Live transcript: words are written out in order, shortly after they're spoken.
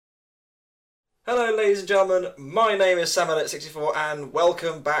Hello, ladies and gentlemen. My name is Samuel64, and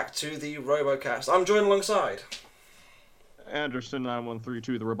welcome back to the RoboCast. I'm joined alongside Anderson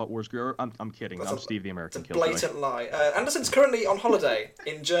 9132, the Robot Wars Guru. I'm kidding. I'm Steve, the American Killjoy. Blatant lie. Anderson's currently on holiday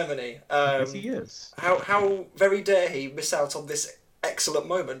in Germany. Yes, he is. How very dare he miss out on this excellent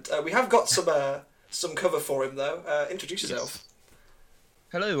moment? We have got some cover for him though. Introduce yourself.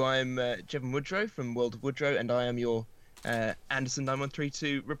 Hello, I'm Jevon Woodrow from World of Woodrow, and I am your Anderson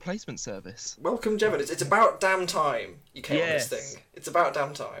 9132 replacement service. Welcome, Jevon. It's about damn time you came on this Yes. thing. It's about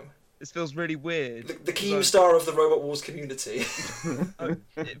damn time. This feels really weird. The Keemstar of the Robot Wars community.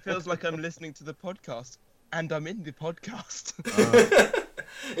 It feels like I'm listening to the podcast, and I'm in the podcast.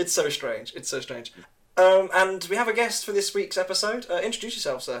 It's so strange. It's so strange. And we have a guest for this week's episode. Introduce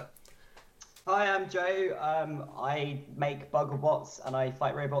yourself, sir. Hi, I'm Joe. I make Bugglebots and I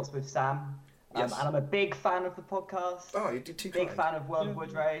fight robots with Sam. Yes. And I'm a big fan of the podcast. Oh, you did too. Big fan of World of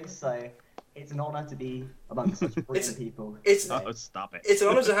Woodrow, so it's an honour to be amongst such brilliant people. Stop it. It's an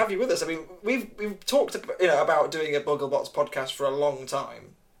honour to have you with us. I mean, we've talked about doing a Bugglebots podcast for a long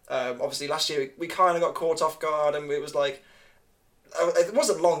time. Obviously, last year we kind of got caught off guard, and it was like it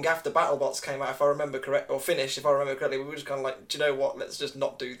wasn't long after BattleBots came out, if I remember correctly. We were just kind of like, do you know what? Let's just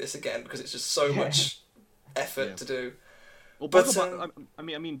not do this again because it's just so much effort to do. Well, but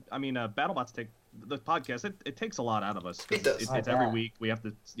BattleBots take the podcast. It takes a lot out of us. It does. It's every week. He has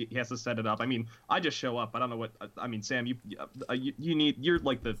to set it up. I mean, I just show up. I don't know what. I mean, Sam, you're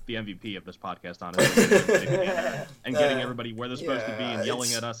like the MVP of this podcast, honestly, and getting everybody where they're supposed to be and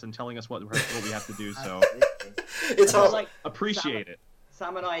yelling at us and telling us what we have to do. So it's hard. Like appreciate it.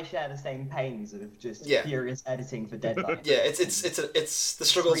 Sam and I share the same pains of just furious editing for deadlines. Yeah, it's the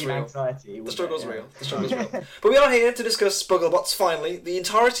struggle's real. Anxiety, the struggle's real. The struggle's real. But we are here to discuss Bugglebots finally, the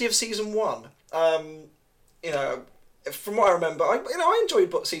entirety of season 1. From what I remember, I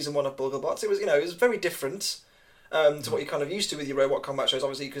enjoyed season 1 of Bugglebots. It was very different to what you're kind of used to with your robot combat shows,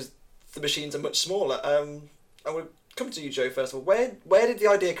 obviously because the machines are much smaller. And we'll come to you, Joe, first of all. Where did the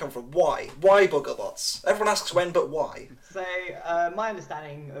idea come from? Why Bugglebots? Everyone asks when, but why? So, my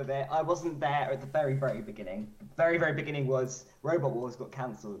understanding of it, I wasn't there at the very, very beginning. The very, very beginning was Robot Wars got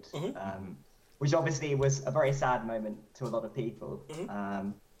cancelled, which obviously was a very sad moment to a lot of people.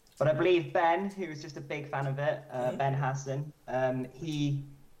 But I believe Ben, who was just a big fan of it, Ben Hassan, he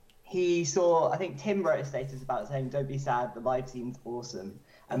saw, I think Tim wrote a status about it saying, "Don't be sad, the live team's awesome."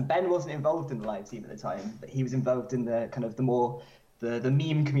 And Ben wasn't involved in the live team at the time, but he was involved in the kind of the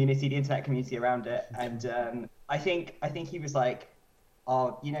meme community, the internet community around it. And I think he was like,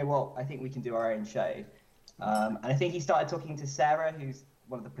 "Oh, you know what? I think we can do our own show." And I think he started talking to Sarah, who's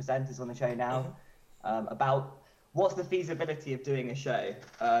one of the presenters on the show now, about what's the feasibility of doing a show.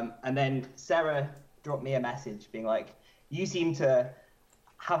 And then Sarah dropped me a message being like, "You seem to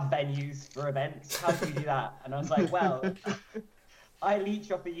have venues for events. How do you do that?" And I was like, "Well, I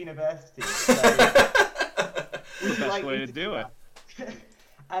leech off a university. So the best way to do it."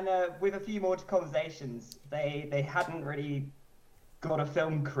 And with a few more conversations, they hadn't really got a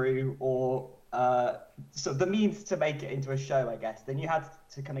film crew or so the means to make it into a show, I guess. Then you had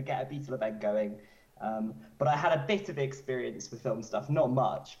to kind of get a Beatle event going. But I had a bit of experience with film stuff, not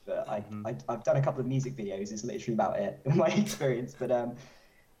much, but I've done a couple of music videos. It's literally about it in my experience. But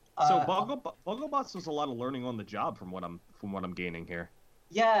so Bugglebots was a lot of learning on the job from what I'm gaining here.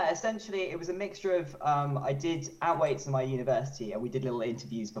 Yeah, essentially it was a mixture of I did outweights in my university and we did little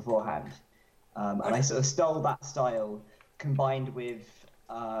interviews beforehand, and I sort of stole that style combined with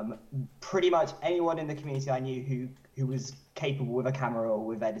pretty much anyone in the community I knew who was capable with a camera or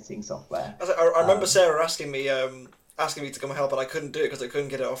with editing software. I remember Sarah asking me to come help, but I couldn't do it because I couldn't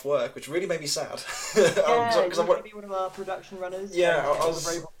get it off work, which really made me sad. Yeah, you want to be one of our production runners. Yeah, I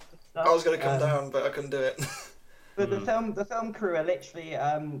was going to come down, but I couldn't do it. But the film crew are literally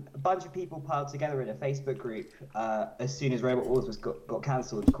a bunch of people piled together in a Facebook group as soon as Robot Wars got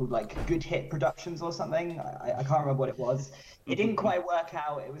cancelled, called like Good Hit Productions or something. I can't remember what it was. It didn't quite work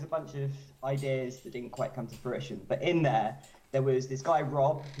out. It was a bunch of ideas that didn't quite come to fruition. But in there was this guy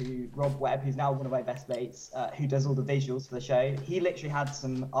Rob Webb, who's now one of my best mates, who does all the visuals for the show. He literally had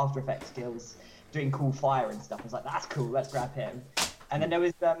some After Effects skills, doing cool fire and stuff. I was like, that's cool. Let's grab him. And then there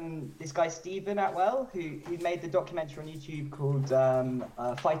was this guy Stephen Atwell who made the documentary on YouTube called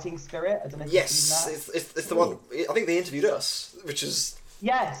Fighting Spirit. I don't know if you've seen that. It's the one. I think they interviewed us, which is.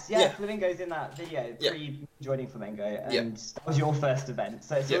 Yes, Flamingo's in that video pre-joining Flamingo, and that was your first event,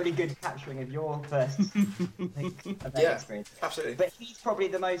 so it's a really good capturing of your first event experience. Absolutely. But he's probably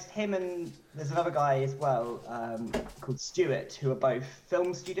the most, him and there's another guy as well called Stuart, who are both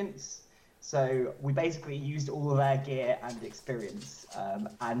film students, So we basically used all of their gear and experience.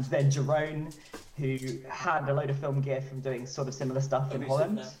 And then Jerome, who had a load of film gear from doing sort of similar stuff in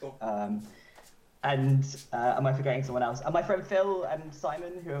Holland. And am I forgetting someone else? And my friend Phil and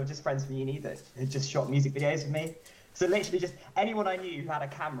Simon, who are just friends from uni that had just shot music videos with me. So literally just anyone I knew who had a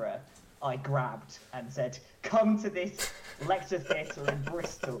camera, I grabbed and said, come to this lecture theatre in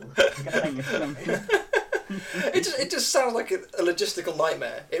Bristol. We're going to make a film. It just sounds like a logistical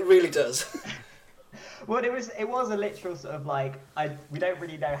nightmare. It really does. Well, it was a literal sort of like we don't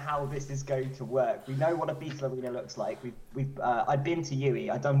really know how this is going to work. We know what a Beatle arena looks like. I'd been to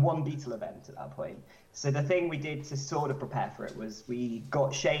UE. I'd done one Beatle event at that point. So the thing we did to sort of prepare for it was we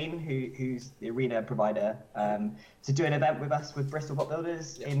got Shane, who's the arena provider, to do an event with us with Bristol Pop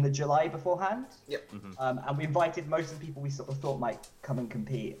Builders in the July beforehand. Yep. And we invited most of the people we sort of thought might come and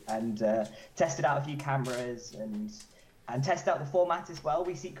compete, and tested out a few cameras and test out the format as well.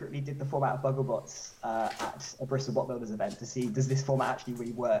 We secretly did the format of Bugglebots at a Bristol Bot Builders event to see, does this format actually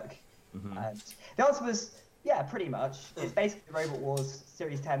really work? And the answer was, yeah, pretty much. It's basically the Robot Wars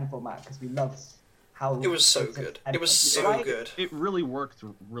Series 10 format because we loved how... It was so good. It was so good. It really worked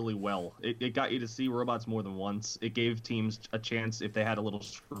really well. It got you to see robots more than once. It gave teams a chance, if they had a little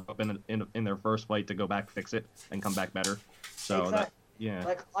screw up in their first fight, to go back, fix it, and come back better. So exactly. Yeah.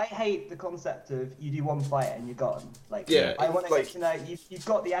 Like, I hate the concept of you do one fight and you're gone. Like, yeah, I want to get to know you've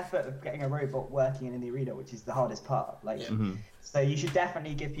got the effort of getting a robot working in the arena, which is the hardest part. Like, so you should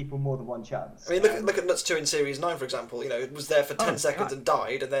definitely give people more than one chance. I mean, look at Nuts 2 in Series 9, for example. You know, it was there for 10 seconds and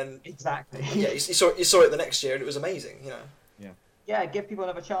died, and then exactly. Yeah, you saw it the next year, and it was amazing. You know. Yeah, give people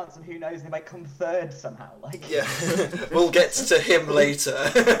another chance, and who knows, they might come third somehow. Like, yeah, we'll get to him later.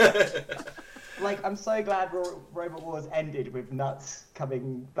 Like, I'm so glad Robot Wars ended with Nuts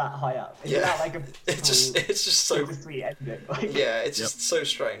coming that high up. It's just so sweet ending. Like, yeah, it's just so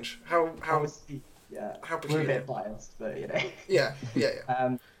strange. How we're a bit biased, but you know. Yeah.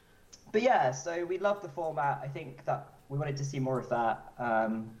 But yeah, so we love the format. I think that we wanted to see more of that.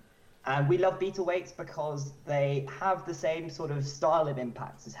 And we love beetle weights because they have the same sort of style and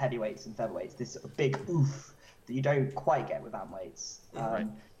impacts as heavyweights and featherweights. This sort of big oof that you don't quite get with AM weights. Right.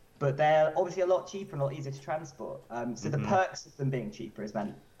 But they're obviously a lot cheaper and a lot easier to transport. So the perks of them being cheaper has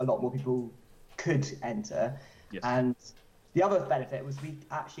meant a lot more people could enter. Yes. And the other benefit was we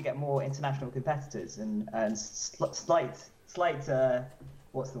actually get more international competitors and slight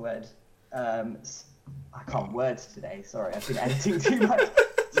what's the word? I can't words today. Sorry, I've been editing too much.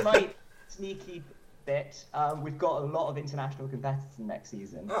 Slight sneaky bit. We've got a lot of international competitors next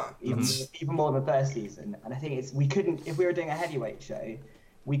season, even more than the first season. And I think we couldn't, if we were doing a heavyweight show,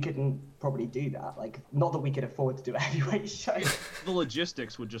 we couldn't probably do that. Like, not that we could afford to do a heavyweight show. The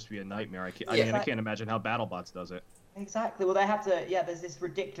logistics would just be a nightmare. I can't imagine how BattleBots does it. Exactly. Well, they have to. Yeah, there's this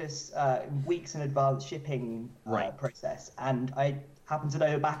ridiculous weeks in advance shipping process, and I happen to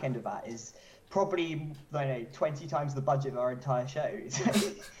know the back end of that is probably 20 times the budget of our entire show.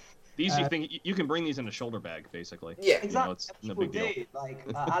 The easy thing, you can bring these in a shoulder bag, basically. Yeah, exactly. It's no big deal. Like,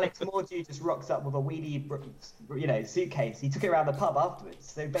 Alex Mordew just rocks up with a wheelie, suitcase. He took it around the pub afterwards.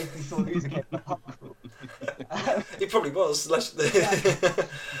 So basically saw who's against the pub crawl. He probably was.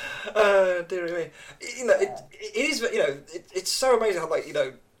 Dear me. It is. It's so amazing how, like,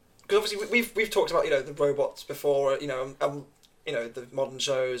 because obviously we've talked about the robots before. The modern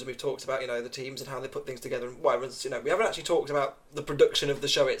shows, and we've talked about the teams and how they put things together and whatever. We haven't actually talked about the production of the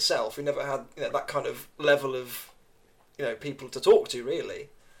show itself. We never had that kind of level of people to talk to, really.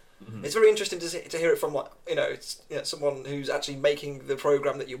 It's very interesting to hear it from someone who's actually making the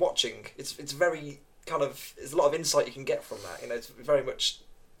program that you're watching. It's very there's a lot of insight you can get from that. It's very much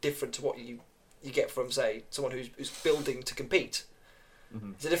different to what you get from, say, someone who's building to compete.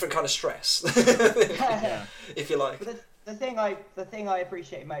 It's a different kind of stress, if you like. The thing I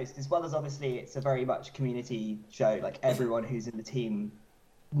appreciate most, as well as obviously it's a very much community show, like everyone who's in the team,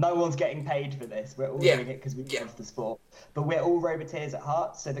 no one's getting paid for this. We're all doing it because we love the sport. But we're all Roboteers at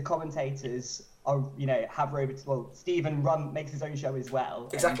heart, so the commentators are, have robots. Well, Stephen makes his own show as well.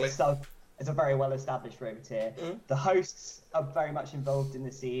 Exactly. It's a very well-established Roboteer. The hosts are very much involved in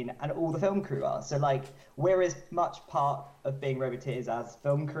the scene, and all the film crew are. So, like, we're as much part of being Roboteers as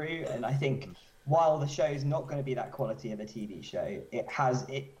film crew, and I think while the show's not going to be that quality of a TV show,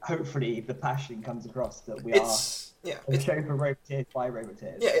 hopefully the passion comes across that we are a show for Roboteers by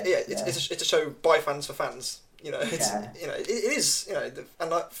Roboteers. It's a show by fans for fans. It is.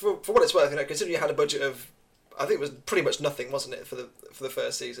 And for what it's worth, considering you had a budget of, I think it was pretty much nothing, wasn't it, for the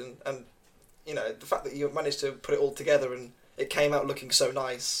first season, and the fact that you managed to put it all together and it came out looking so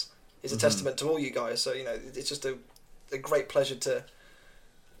nice is a testament to all you guys. So it's just a great pleasure to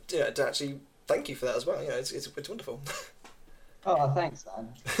to actually thank you for that as well. It's wonderful. Oh, thanks,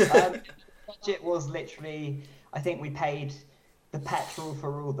 man. Budget was literally, I think we paid the petrol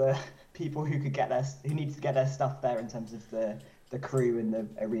for all the people who needed to get their stuff there in terms of the crew and the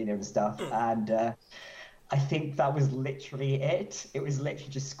arena and stuff, and I think that was literally it. It was literally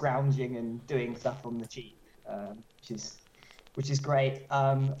just scrounging and doing stuff on the cheap, which is great.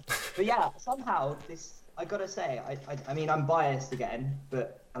 But yeah, somehow this, I gotta say, I mean, I'm biased again, and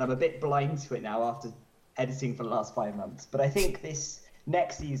I'm a bit blind to it now after editing for the last 5 months. But I think this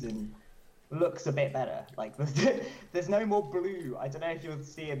next season looks a bit better. Like there's no more blue. I don't know if you'll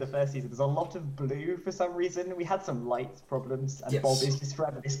see in the first season. There's a lot of blue for some reason. We had some light problems, and Bob is just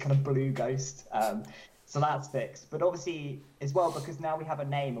forever this kind of blue ghost. So that's fixed. But obviously as well, because now we have a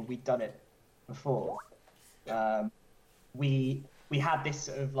name and we've done it before. We had this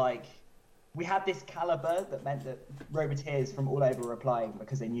sort of like, we had this caliber that meant that Roboteers from all over were applying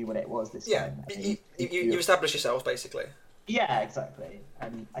because they knew what it was this time. You establish yourself basically. Yeah, exactly.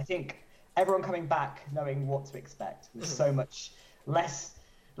 And I think everyone coming back knowing what to expect was so much less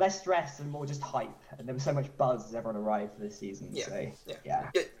stress and more just hype, and there was so much buzz as everyone arrived for this season. Yeah.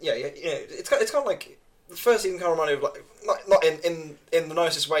 It's kind of like the first season kind of reminded of like not in the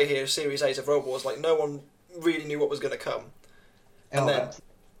nicest way here. Series 8 of Robots, like no one really knew what was going to come, and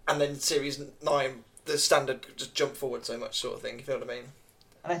then Series 9, the standard just jumped forward so much, sort of thing. You feel what I mean?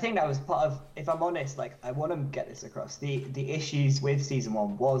 And I think that was part of, if I'm honest, like I want to get this across. The issues with season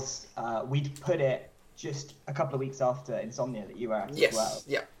 1 was we'd put it just a couple of weeks after Insomnia that you were at as well.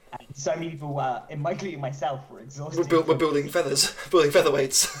 Yeah. And so many people were, including myself, were exhausted. We're building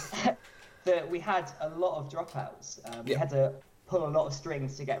featherweights. That we had a lot of dropouts. We had to pull a lot of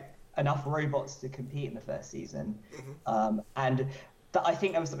strings to get enough robots to compete in the first season. And I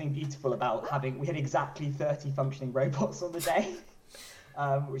think there was something beautiful about we had exactly 30 functioning robots on the day.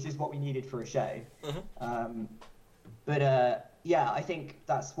 Which is what we needed for a show. I think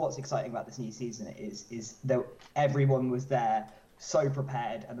that's what's exciting about this new season is that everyone was there so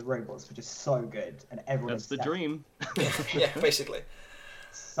prepared and the robots were just so good and everyone That's the dream. Yeah, basically.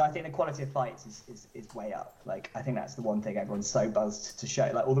 So I think the quality of fights is way up. Like, I think that's the one thing everyone's so buzzed to show.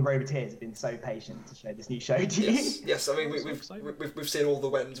 Like, all the Roboteers have been so patient to show this new show to you. Yes. I mean, we've seen all the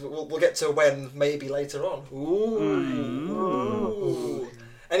whens. We'll get to a when maybe later on. Ooh.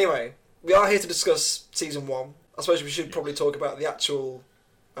 Anyway, we are here to discuss Season 1. I suppose we should probably talk about the actual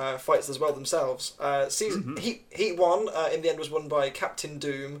fights as well themselves. Heat 1, in the end, was won by Captain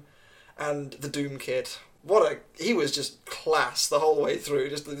Doom and the Doom Kid. He was just class the whole way through.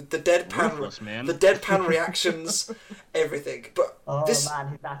 Just the deadpan, ruthless, man. The deadpan reactions, everything. But his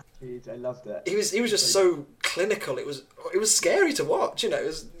attitude, I loved it. He was just so clinical. It was scary to watch. It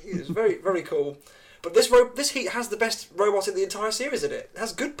was very very cool. But this Heat has the best robot in the entire series in it. It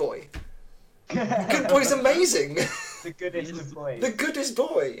has Good Boy. Good Boy's amazing. The goodest of boys. The goodest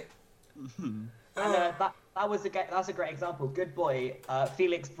boy. And that's a great example. Good Boy,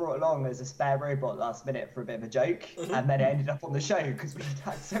 Felix brought along as a spare robot last minute for a bit of a joke, and then it ended up on the show because we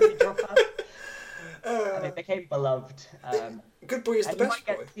had so many dropouts. And it became beloved. Good Boy is the best boy. You might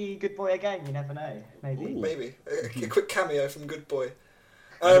get to see Good Boy again, you never know. Maybe. Ooh, maybe. A quick cameo from Good Boy.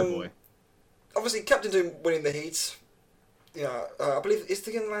 Good Boy. Obviously, Captain Doom winning the Heat. I believe it's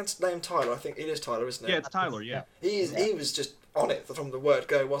the young man's name Tyler. I think it is Tyler, isn't it? Yeah, it's Tyler. Yeah. He was just on it from the word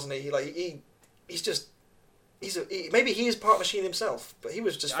go, wasn't he? Maybe he is part machine himself, but he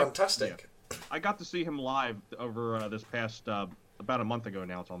was just fantastic. I got to see him live over this past about a month ago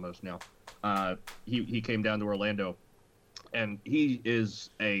now. It's almost now. He came down to Orlando, and he is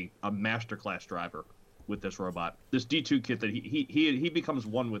a masterclass driver with this robot. This D2 kit that he becomes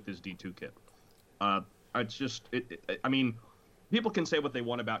one with this D2 kit. It's just I mean, people can say what they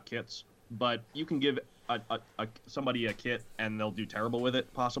want about kits, but you can give somebody a kit and they'll do terrible with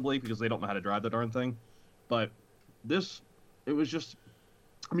it possibly because they don't know how to drive the darn thing. But it was just,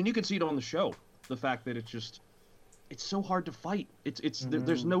 I mean, you can see it on the show. The fact that it's so hard to fight.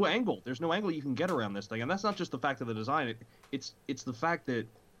 There's no angle. There's no angle you can get around this thing. And that's not just the fact of the design. It's the fact that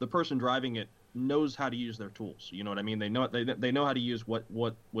the person driving it knows how to use their tools. You know what I mean? They know how to use what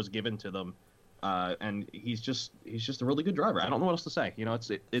was given to them. And he's just a really good driver. I don't know what else to say.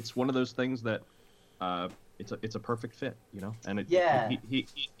 It's one of those things that it's a perfect fit. And he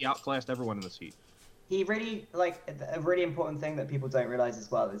outclassed everyone in this Heat. he really a really important thing that people don't realize as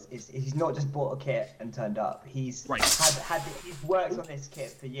well is he's not just bought a kit and turned up. He's he's worked on this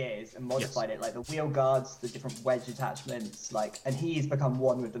kit for years and modified it, like the wheel guards, the different wedge attachments, and he's become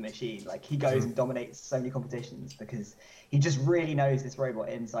one with the machine. Like he goes and dominates so many competitions because he just really knows this robot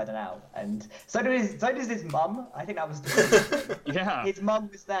inside and out. And so does his mum. I think that was yeah. His mum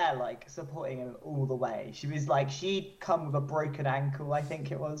was there, like supporting him all the way. She was like, she'd come with a broken ankle, I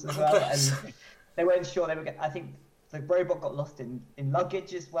think it was as well, and they weren't sure they were. I think the robot got lost in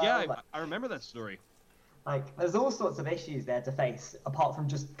luggage as well. Yeah, I remember that story. Like, there's all sorts of issues there to face, apart from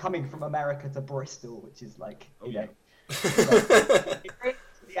just coming from America to Bristol, which is like, you know, it really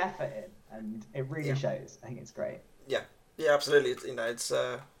puts the effort in, and it really shows. I think it's great. Yeah, absolutely. It's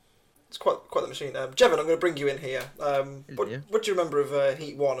quite the machine. Jevon, I'm going to bring you in here. What do you remember of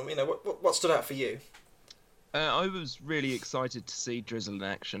Heat 1? What stood out for you? I was really excited to see Drizzle in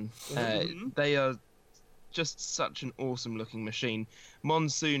action. They are just such an awesome looking machine.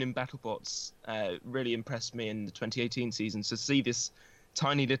 Monsoon in BattleBots really impressed me in the 2018 season. So to see this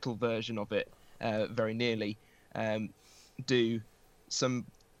tiny little version of it very nearly do some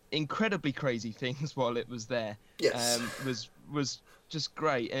incredibly crazy things while it was there was just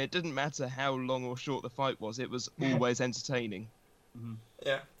great. And it didn't matter how long or short the fight was, it was always entertaining.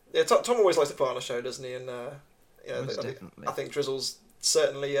 Yeah, Tom always likes to put on a show, doesn't he? And I think Drizzle's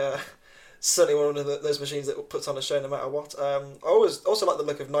certainly one of those machines that puts on a show no matter what. I also like the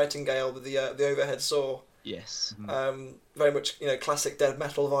look of Nightingale with the overhead saw. Yes. Very much classic dead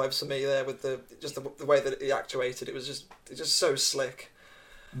metal vibes for me there with the way that it actuated. It was just so slick.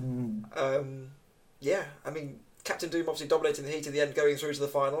 Yeah, I mean, Captain Doom obviously dominating the heat at the end, going through to the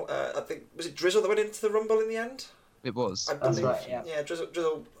final. I think, was it Drizzle that went into the Rumble in the end? It was. I believe. That's right, yeah.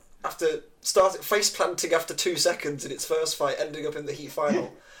 Drizzle after face planting after 2 seconds in its first fight, ending up in the heat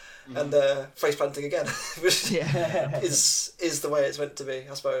final, and face planting again, which is the way it's meant to be,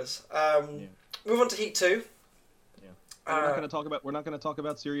 I suppose. Move on to Heat 2. Yeah. We're not going to talk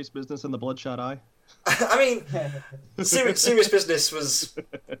about Serious Business and the Bloodshot Eye. I mean, serious Business was.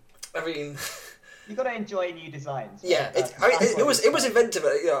 I mean, you got to enjoy new designs. Right? Yeah, it was inventive.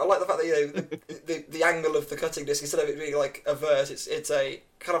 I like the fact that the angle of the cutting disc, instead of it being like a vert, it's a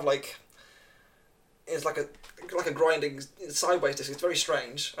kind of like it's like a grinding sideways disc. It's very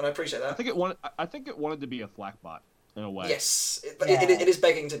strange, and I appreciate that. I think it wanted to be a thwackbot in a way. Yes, it is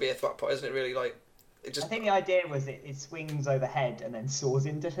begging to be a thwackbot, isn't it? Really, like it just. I think the idea was it swings overhead and then saws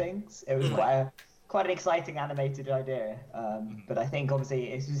into things. It was quite an exciting animated idea, but I think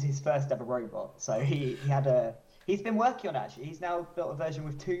obviously it was his first ever robot, so he's been working on it actually. He's now built a version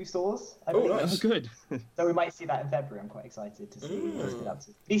with 2 saws. I believe. Nice. Oh, good. So we might see that in February. I'm quite excited to see what he's been up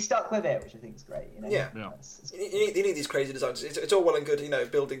to. He's stuck with it, which I think is great. Yeah. You need these crazy designs. It's all well and good,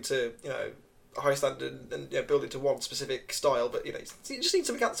 building to a high standard and building to one specific style, but you just need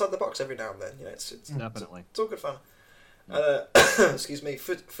something outside the box every now and then. It's Definitely. It's all good fun. Excuse me,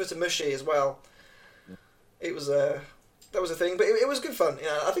 Futamushi as well. It was that was a thing, but it was good fun.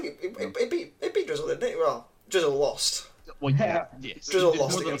 I think it beat Drizzle, didn't it? Well, Drizzle lost. Well, yes. Drizzle it's lost more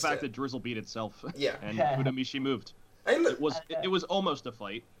than the against fact that Drizzle beat itself. Yeah. And Futamushi moved. Hey, look, it was almost a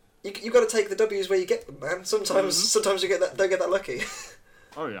fight. You got to take the W's where you get them, man. Sometimes you don't get that lucky.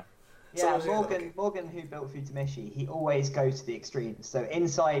 Oh yeah. Yeah, Morgan, who built Futamishi, he always goes to the extremes. So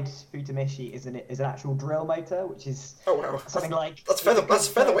inside Futamishi is an actual drill motor, which is something like that's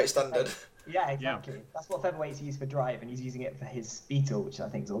featherweight standard. Yeah, exactly. Yeah. That's what featherweights use for drive, and he's using it for his Beetle, which I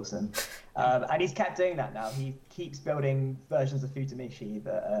think is awesome. And he's kept doing that now. He keeps building versions of Futamishi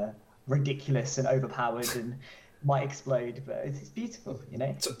that are ridiculous and overpowered and might explode, but it's beautiful,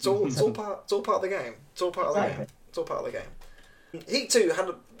 It's all part of the game. It's all part of the game. It's all part of the game. Heat 2 had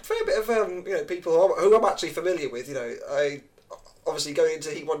a fair bit of people who I'm actually familiar with. I obviously going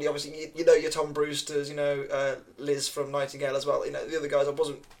into Heat 1, you your Tom Brewsters, Liz from Nightingale as well. The other guys I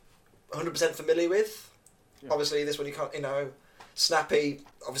wasn't 100% familiar with. Yeah. Obviously, this one you can't. Snappy.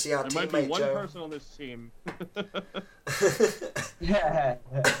 Obviously, our teammate Joe. There might be one person on this team. Yeah.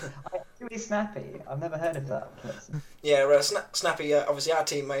 Who is Snappy? I've never heard of that person. Yeah, Snappy. Obviously, our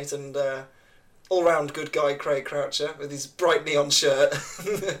teammate and all-round good guy Craig Croucher with his bright neon shirt,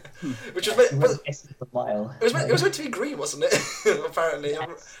 which was meant to be green, wasn't it? Apparently,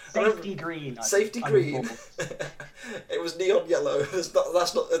 safety green. Safety green. It was neon yellow.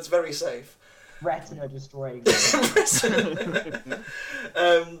 That's very safe. Retina destroying.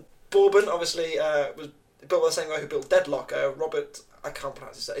 Bourbon obviously was built by the same guy who built Deadlock. Robert, I can't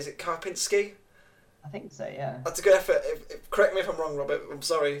pronounce his name. Is it Karpinski? I think so. Yeah. That's a good effort. Correct me if I'm wrong, Robert. I'm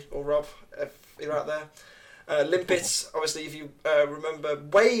sorry, or Rob, if you're out there. Limpet, obviously, if you remember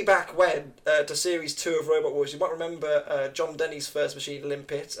way back when to Series 2 of Robot Wars, you might remember John Denny's first machine,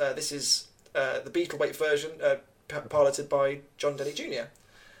 Limpet. This is the Beetleweight version, piloted by John Denny Jr.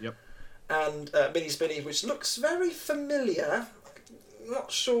 Yep. And Mini Spinny, which looks very familiar.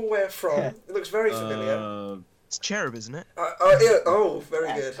 Not sure where from. It looks very familiar. It's Cherub, isn't it? Very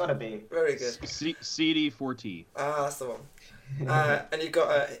good. It's gotta be. Very good. CD4T. That's the one. And you've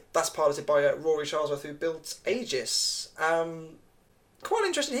got that's piloted by Rory Charlesworth, who built Aegis. Quite an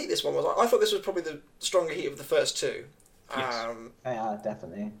interesting heat this one was. I thought this was probably the stronger heat of the first two. Yes. Yeah,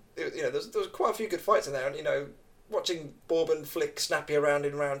 definitely. There was quite a few good fights in there, and watching Bourbon flick Snappy around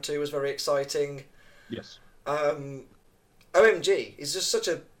in round 2 was very exciting. Yes. OMG is just such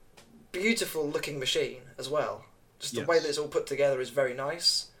a beautiful looking machine as well. Just the way that it's all put together is very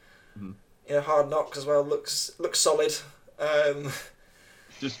nice. Mm-hmm. Hard Knocks as well looks solid.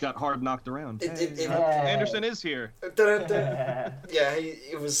 Just got hard knocked around. Anderson is here. Yeah,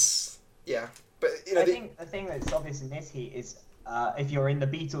 it was. Yeah, but I think the thing that's obvious in this heat is if you're in the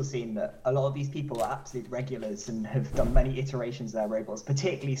Beetle scene, that a lot of these people are absolute regulars and have done many iterations of their robots,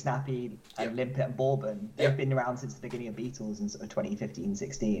 particularly Snappy and Limpet and Bourbon. They've been around since the beginning of Beetles in sort of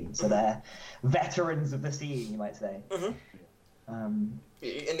 2015-16, so they're veterans of the scene, you might say. And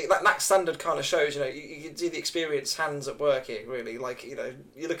that standard kind of shows, you can see the experienced hands at work here, really. Like,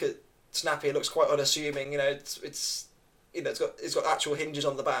 you look at Snappy, it looks quite unassuming, it's got actual hinges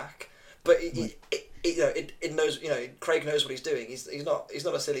on the back, but it knows, Craig knows what he's doing. He's not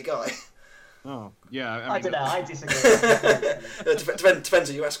a silly guy. Oh, yeah. I don't know, I disagree. Depends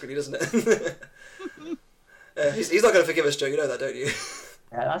who you ask, really, doesn't it? He's not going to forgive us, Joe, you know that, don't you?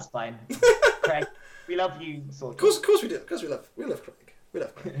 Yeah, that's fine. Craig, we love you, sort of. Of course we do. Of course we love Craig. We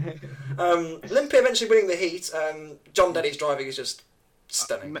love Craig. Limpet eventually winning the heat. John Denny's driving is just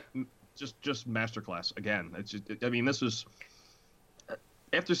stunning. Just masterclass again. It's just, this was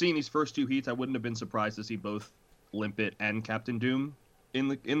after seeing these first two heats, I wouldn't have been surprised to see both Limpet and Captain Doom in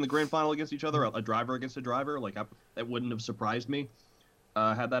the grand final against each other, a driver against a driver. Like that wouldn't have surprised me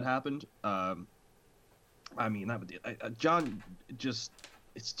had that happened. That would John just.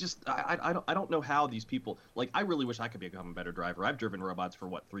 It's just I don't know how these people, like, I really wish I could become a better driver. I've driven robots for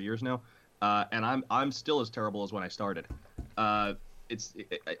 3 years now, and I'm still as terrible as when I started. I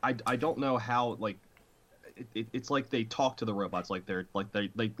don't know how, like, it's like they talk to the robots like they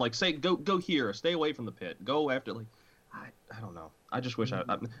say go here, stay away from the pit, go after, like, I don't know. I just wish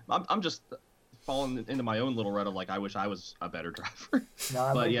I'm just falling into my own little rut of, like, I wish I was a better driver.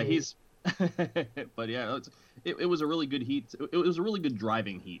 No, but yeah, he's. But yeah, it was a really good heat. It was a really good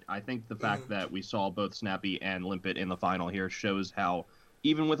driving heat. I think the fact that we saw both Snappy and Limpet in the final here shows how,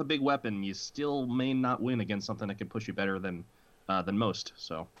 even with a big weapon, you still may not win against something that can push you better than most.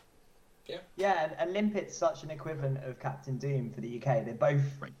 So. Yeah, and Limpet's such an equivalent of Captain Doom for the UK. They're both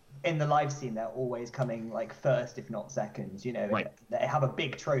in the live scene. They're always coming like first, if not second. They have a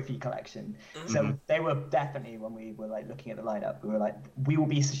big trophy collection. So they were definitely, when we were like looking at the lineup, we were like, we will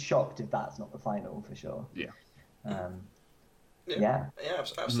be shocked if that's not the final for sure. Yeah.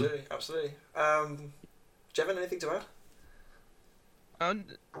 Absolutely. Do you have anything to add?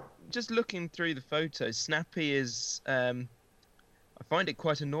 Just looking through the photos, Snappy is. I find it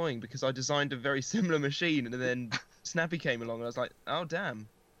quite annoying because I designed a very similar machine and then Snappy came along and I was like, oh damn,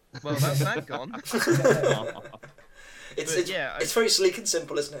 well that's that gone. It's very sleek and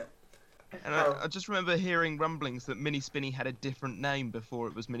simple, isn't it? And I just remember hearing rumblings that Mini Spinny had a different name before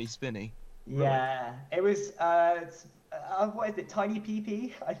it was Mini Spinny. Yeah, it was. What is it? Tiny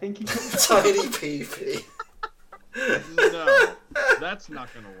PP, I think he called it. Tiny PP. No, that's not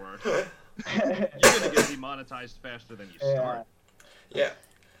gonna work. You're gonna get demonetized faster than you start. Yeah,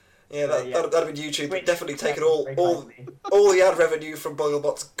 that'd have been YouTube. But definitely taken all the ad revenue from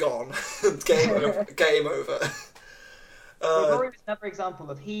Bugglebots gone. Game over. Rory was another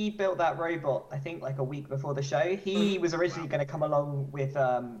example of, he built that robot, I think, like a week before the show. He was originally going to come along with,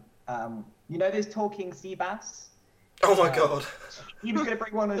 those talking sea bass? Oh my god. He was going to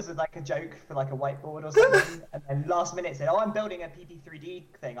bring one as like a joke for like a whiteboard or something, and then last minute said, I'm building a PP3D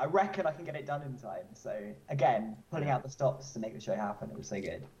thing. I reckon I can get it done in time. So again, pulling out the stops to make the show happen. It was so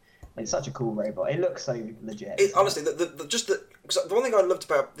good. It's such a cool robot. It looks so legit. Honestly, the one thing I loved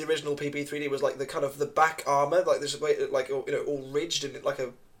about the original PP3D was like the kind of the back armor, like this way, like all ridged and like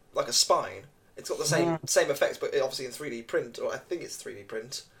a spine. It's got the same effects, but obviously in 3D print, or I think it's 3D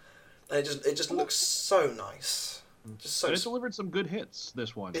print, and it just looks so nice. Just so. And it delivered some good hits.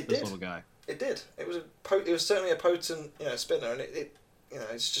 This little guy. It did. It was certainly a potent spinner, and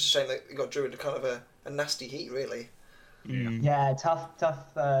it's just a shame that it got drew into kind of a nasty heat, really. Yeah, tough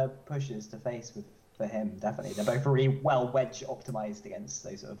pushes to face with for him, definitely. They're both really well wedge optimized against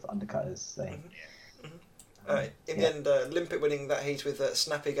those sort of undercutters. So. In the end, Limpet winning that heat with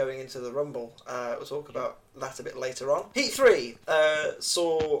Snappy going into the Rumble. We'll talk about that a bit later on. Heat 3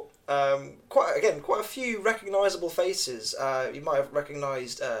 saw quite a few recognisable faces. You might have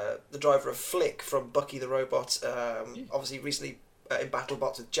recognised the driver of Flick from Bucky the Robot. Obviously, recently in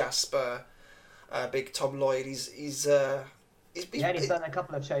BattleBots with Jasper. Big Tom Lloyd. He's done a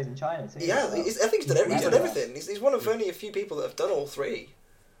couple of shows in China too. Yeah, so. I think he's done everything. He's one of only a few people that have done all three.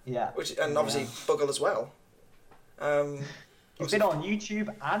 Yeah. And obviously Buggle as well. He's been on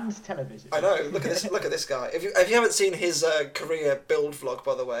YouTube and television. I know. Look at this guy. If you haven't seen his career build vlog,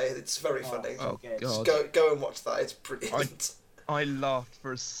 by the way, it's very funny. Oh Just God! go and watch that. It's brilliant. I laughed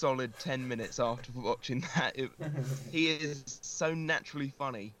for a solid 10 minutes after watching that. He is so naturally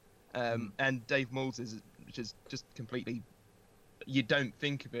funny, and Dave Moulds is just completely. You don't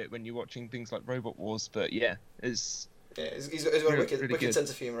think of it when you're watching things like Robot Wars, but yeah, he's got a wicked sense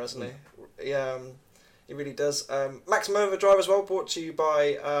of humour, hasn't he? He really does. Maximum Overdrive as well, brought to you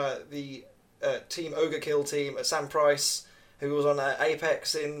by the Team Ogre Kill team at Sam Price, who was on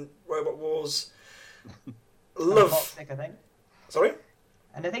Apex in Robot Wars. Foxic, I think. Sorry?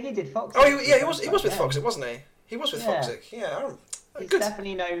 And I think he did Foxic. Oh, he was with Foxic, wasn't he? He was with Foxic, yeah. He's good.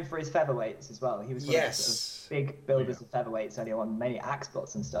 definitely known for his featherweights as well. He was one of the sort of big builders of featherweights earlier on, many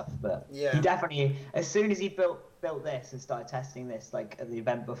Axbots and stuff. But he definitely, as soon as he built this and started testing this, like at the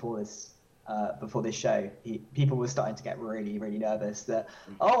event before this show, people were starting to get really, really nervous that,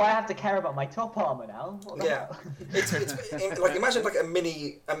 I have to care about my top armor now. It's like, imagine like a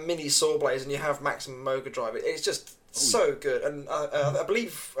mini Sawblaze and you have Maximum Overdrive. It's just so good. And I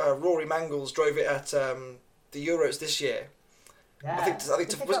believe Rory Mangles drove it at the Euros this year. Yeah. I think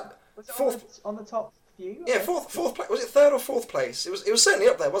was it fourth on the top few? Yeah, fourth place. Was it third or fourth place? It was certainly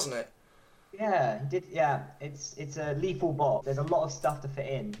up there, wasn't it? Yeah, he did. Yeah, it's a lethal bot. There's a lot of stuff to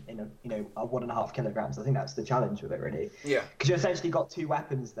fit in a 1.5 kilograms. I think that's the challenge with it, really. Yeah. Because you essentially got two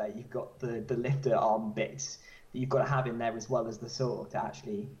weapons there. You've got the lifter arm bits that you've got to have in there, as well as the saw to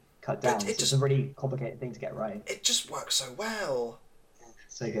actually cut down. It's a really complicated thing to get right. It just works so well.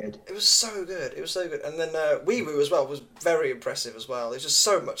 So good. It was so good. And then Wee Woo as well was very impressive as well. It was just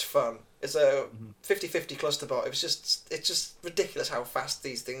so much fun. It's a 50-50 cluster bot. It's just ridiculous how fast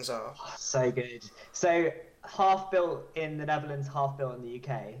these things are. Oh, so good. So half built in the Netherlands, half built in the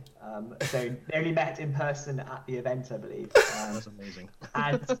UK. So they only met in person at the event, I believe. That's amazing.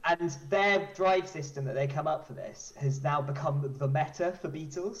 And their drive system that they come up for this has now become the meta for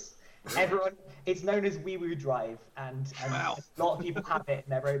Beatles. Everyone, it's known as Wee Woo Drive, and a lot of people have it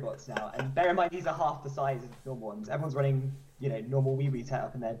in their robots now. And bear in mind, these are half the size of normal ones. Everyone's running, normal Wee Woo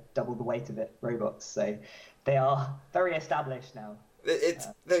setup, and they're double the weight of it robots. So they are very established now. They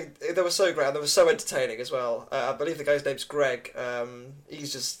were so great, and they were so entertaining as well. I believe the guy's name's Greg.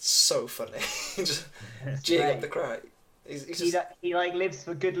 He's just so funny, just geeing up the crowd. He lives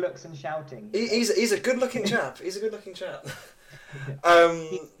for good looks and shouting. He's a good-looking chap. He's a good-looking chap.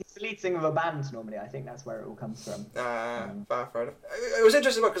 He's the lead singer of a band normally. I think that's where it all comes from. Fair enough. It was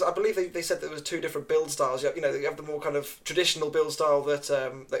interesting because I believe they said that there was two different build styles. You have the more kind of traditional build style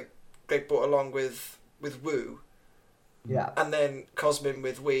that Greg brought along with Woo. Yeah. And then Cosmin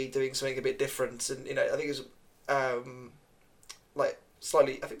with Wii doing something a bit different, and I think it was like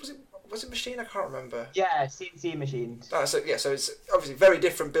slightly. I think was it machine? I can't remember. Yeah, CNC machined. So it's obviously very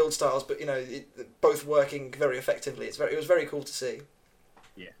different build styles, but both working very effectively. It was very cool to see.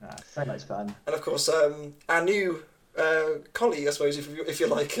 Yeah, so much fun. And of course, our new colleague, I suppose, if you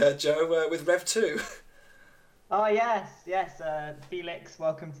like, Joe, with Rev 2. Oh yes, Felix,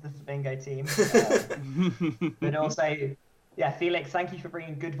 welcome to the Flamingo team. But also, Felix, thank you for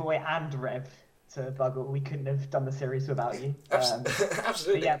bringing Good Boy and Rev to Buggle. We couldn't have done the series without you.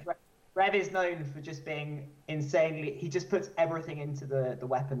 Absolutely. Rev is known for just being insanely. He just puts everything into the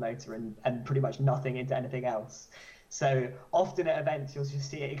weapon motor and pretty much nothing into anything else. So often at events, you'll just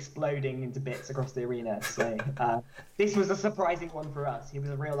see it exploding into bits across the arena. So this was a surprising one for us. He was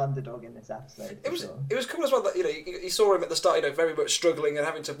a real underdog in this episode. It was cool as well that you saw him at the start, very much struggling and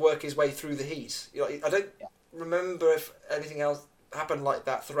having to work his way through the heat. I don't remember if anything else happened like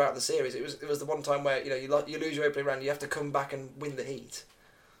that throughout the series. It was the one time where you lose your opening round, you have to come back and win the heat.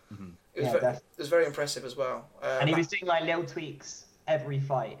 Mm-hmm. It was very impressive as well. And he was doing little tweaks every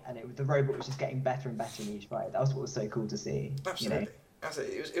fight, and the robot was just getting better and better in each fight. That was what was so cool to see. Absolutely.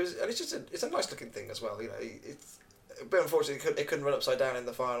 Absolutely. It was, and it's a nice looking thing as well. It's but unfortunately it couldn't run upside down in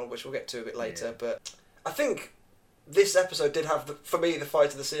the final, which we'll get to a bit later. Yeah. But I think this episode did have for me the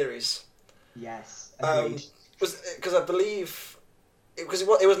fight of the series. Yes. Agreed. Because I believe because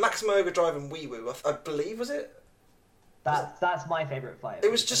it was Maximum Overdrive and Wii Woo, I believe, was it? That's my favourite fight.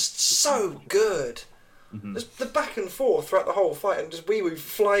 It was just so good. Mm-hmm. Just the back and forth throughout the whole fight, and just Wee Woo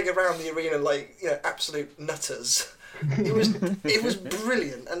flying around the arena like absolute nutters. It was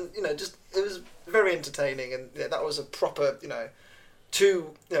brilliant, and it was very entertaining, and that was a proper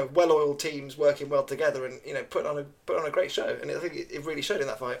two well-oiled teams working well together, and put on a great show, and I think it really showed in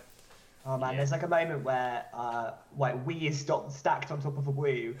that fight. Oh man, there's like a moment where Wii is stacked on top of a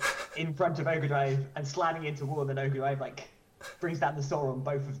Woo in front of Overdrive and slamming into wall, and then Overdrive brings down the saw on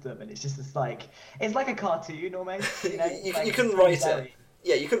both of them, and it's just this it's like a cartoon almost. You couldn't write it.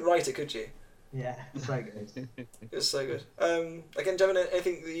 Yeah, you couldn't write it, could you? Yeah, so good. It was so good. Again, Devin,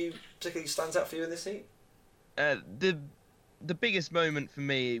 anything that you particularly stands out for you in this scene? The biggest moment for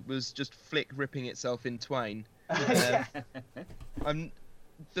me was just Flick ripping itself in twain.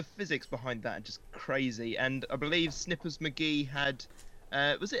 The physics behind that are just crazy, and I believe Snippers McGee had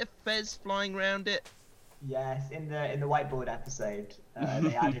was it a fez flying around it? Yes, in the whiteboard episode,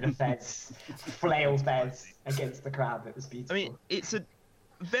 they added a fez, flail fez against the crowd. It was beautiful. I mean, it's a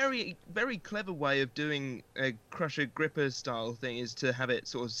very, very clever way of doing a Crusher Gripper style thing, is to have it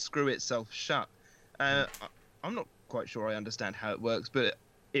sort of screw itself shut. I'm not quite sure I understand how it works, but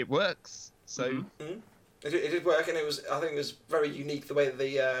it works. So. Mm-hmm. It did work, and I think it was very unique the way that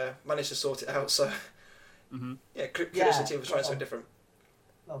they managed to sort it out. So, kudos to the team for trying something different.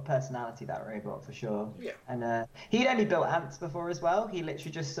 A lot of personality, that robot, for sure. Yeah. And he'd only built ants before as well. He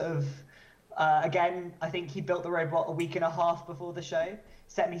literally just sort of, again, I think he built the robot a week and a half before the show.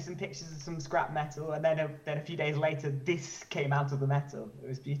 Sent me some pictures of some scrap metal, and then a few days later, this came out of the metal. It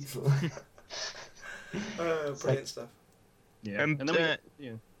was beautiful. Brilliant stuff. Yeah, and then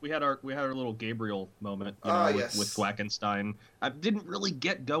we had our little Gabriel moment with Thwackenstein. I didn't really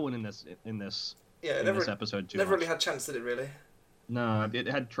get going in this episode too never much. really had a chance, did it really? No, it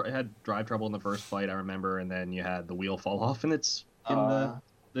had drive trouble in the first fight, I remember, and then you had the wheel fall off, and it's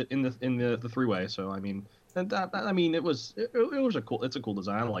in the three-way. So I mean, it's a cool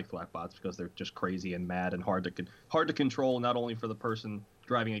design. I like Thwackbots because they're just crazy and mad and hard to control, not only for the person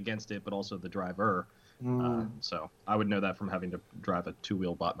driving against it, but also the driver. So I would know that from having to drive a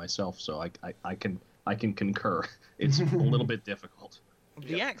two-wheel bot myself. So I can concur. It's a little bit difficult.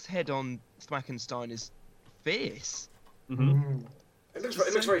 The axe head on Thwackenstein is fierce. Mm-hmm. It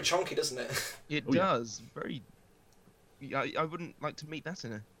looks very chunky, doesn't it? It does. Very. I wouldn't like to meet that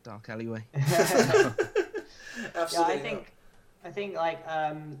in a dark alleyway. Absolutely. Yeah, I think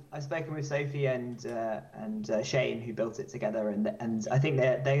I've spoken with Sophie and Shane, who built it together, and I think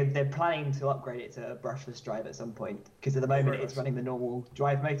they're planning to upgrade it to a brushless drive at some point, because at the moment it's running the normal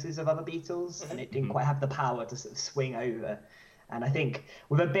drive motors of other Beetles, and it didn't quite have the power to sort of swing over. And I think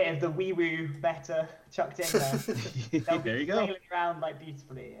with a bit of the Wee Woo better chucked in there, they'll there you be go. sailing around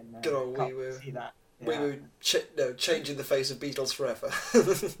beautifully. And good old can't Wee Woo. see that. Wee Woo changing the face of Beatles forever.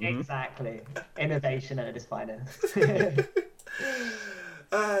 Exactly. Innovation at its finest. Dear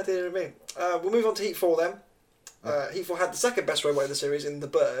me. We'll move on to Heat 4 then. Heat 4 had the second best robot in the series in the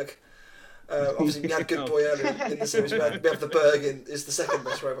Berg. Obviously, we had Good Boy earlier in the series. We have the Berg is the second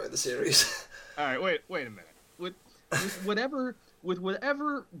best robot in the series. All right, wait a minute. With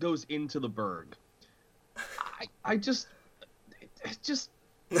whatever goes into the Berg, I just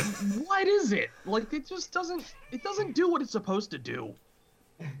what is it? Like, it just doesn't do what it's supposed to do.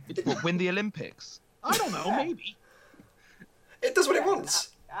 Win the Olympics? I don't know, maybe. It does what it wants.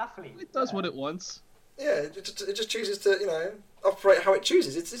 Athlete. It does what it wants. Yeah, it just chooses to operate how it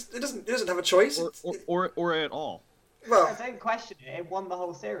chooses. It doesn't have a choice. Or at all. Well, I don't question it. It won the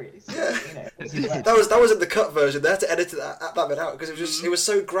whole series. Yeah. That was in the cut version. They had to edit that bit out because it was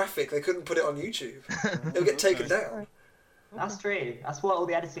so graphic they couldn't put it on YouTube. It would get taken down. That's true. That's what all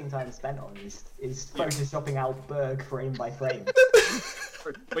the editing time is spent on is photoshopping out Berg frame by frame.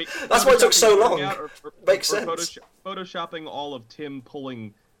 Wait, that's why it took so long. Makes sense. Photoshopping all of Tim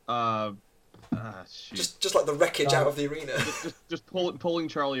pulling. Just like the wreckage out of the arena. Just pulling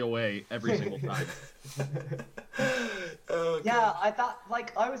Charlie away every single time. Yeah,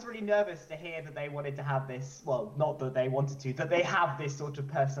 I was really nervous to hear that they wanted to have this. Well, not that they wanted to, that they have this sort of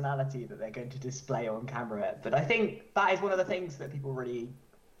personality that they're going to display on camera. But I think that is one of the things that people really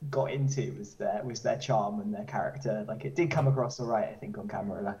got into was their charm and their character. Like, it did come across all right, I think, on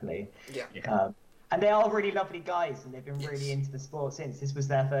camera, luckily. Yeah. And they are really lovely guys, and they've been really into the sport since. This was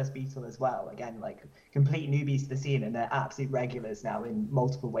their first Beetle as well. Again, complete newbies to the scene, and they're absolute regulars now in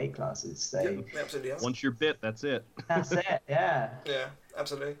multiple weight classes. So yeah, absolutely. Once you're bit, that's it. That's it. Yeah. Yeah,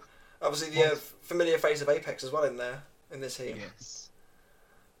 absolutely. Obviously, the familiar face of Apex as well in this heat. Yes.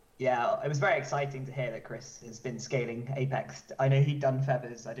 Yeah, it was very exciting to hear that Chris has been scaling Apex. I know he'd done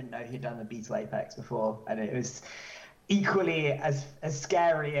Feathers. I didn't know he'd done the Beetle Apex before, and it was equally as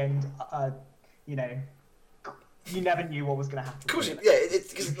scary and you know, you never knew what was going to happen. Of course,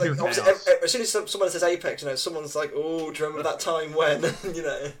 it's like obviously, as soon as someone says Apex, you know, someone's like, "Oh, do you remember that time when?" You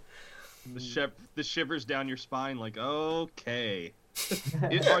know, the shivers down your spine, like, okay,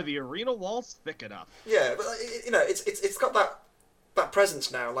 are the arena walls thick enough? Yeah, but you know, it's got that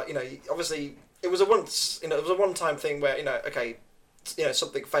presence now. Like, you know, obviously it was a one-time thing where, you know, okay, you know,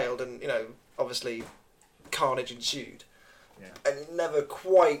 something failed and, you know, obviously carnage ensued. Yeah. And it never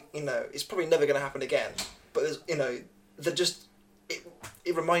quite, you know, it's probably never going to happen again. But there's, you know,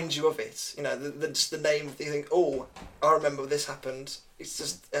 it reminds you of it. You know, just the name. You think, oh, I remember this happened.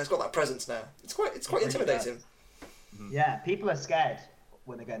 It's got that presence now. It's quite intimidating. Yeah, people are scared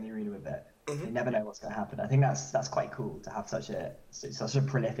when they go in the arena with it. Mm-hmm. They never know what's going to happen. I think that's quite cool to have such a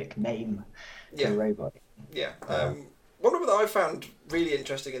prolific name to a robot. Yeah. One of that I found really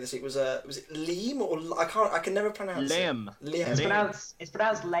interesting in this week was it Liam or I can never pronounce Lem. it. Liam. It's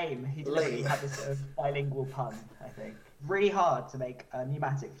pronounced lame. He deliberately had this sort of bilingual pun, I think. Really hard to make a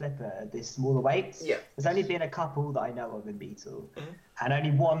pneumatic flipper at this smaller weight. Yeah. There's only been a couple that I know of in Beetle, and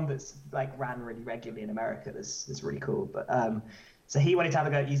only one that's like ran really regularly in America. That's really cool. But so he wanted to have a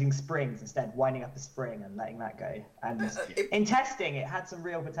go at using springs instead, winding up a spring and letting that go. And in testing, it had some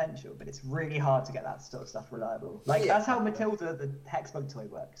real potential, but it's really hard to get that sort of stuff reliable. Like that's how Matilda, the Hexbug toy,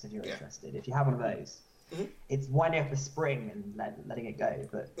 works. If you're interested, if you have one of those, it's winding up a spring and letting it go.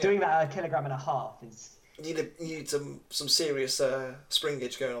 But doing that at 1.5 kilograms is You need some serious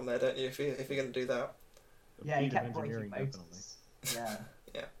springage going on there, don't you? If you're going to do that. Yeah, you kept breaking motors. Yeah.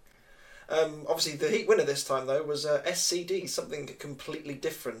 Obviously, the heat winner this time though was SCD, something completely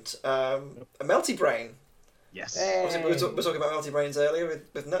different. A Melty Brain. Yes. Hey. Obviously, we were talking about Melty Brains earlier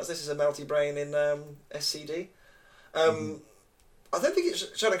with Nuts. This is a Melty Brain in SCD. I don't think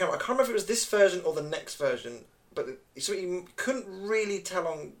it's shown on camera. I can't remember if it was this version or the next version, but so you couldn't really tell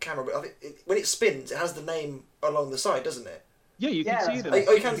on camera. But I think when it spins, it has the name along the side, doesn't it? Yeah, you can see it.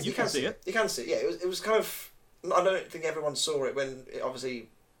 Oh, you can see it. You can see it. Yeah, it was kind of. I don't think everyone saw it when it obviously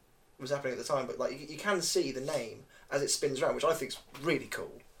was happening at the time, but like you can see the name as it spins around, which I think is really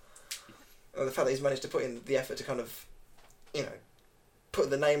cool. And the fact that he's managed to put in the effort to kind of, you know, put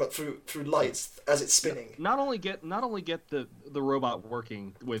the name up through lights as it's spinning. Not only get the robot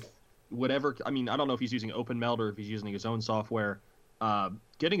working with whatever. I mean, I don't know if he's using OpenMelt or if he's using his own software.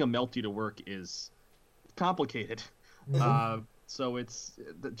 Getting a Melty to work is complicated. So it's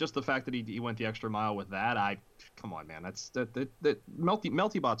just the fact that he went the extra mile with that. Come on, man. That's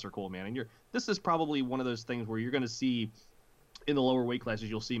Melty bots are cool, man. And this is probably one of those things where you're going to see in the lower weight classes,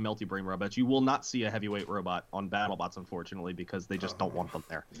 you'll see Melty Brain robots. You will not see a heavyweight robot on BattleBots, unfortunately, because they just don't want them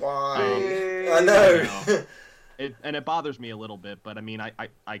there. Why? I know. It bothers me a little bit, but I mean,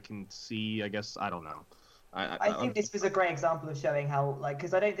 I can see. I guess I don't know. I think this was a great example of showing how, like,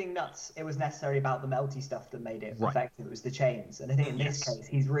 because I don't think it was necessarily about the Melty stuff that made it effective. It was the chains, and I think in this case,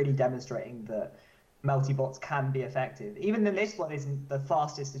 he's really demonstrating that Melty bots can be effective. Even then, this one isn't the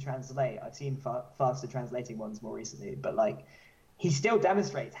fastest to translate. I've seen faster translating ones more recently, but like, he still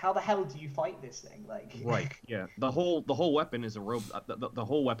demonstrates. How the hell do you fight this thing? Like, right? Yeah, the whole weapon is a robot. The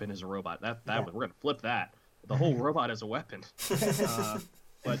whole weapon is a robot. We're gonna flip that. The whole robot is a weapon.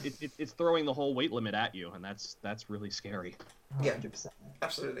 But it's throwing the whole weight limit at you, and that's really scary. Yeah, 100%.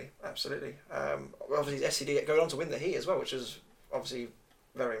 Absolutely. Obviously, SCD going on to win the heat as well, which is obviously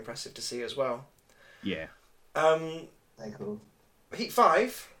very impressive to see as well. Yeah. Very cool. Heat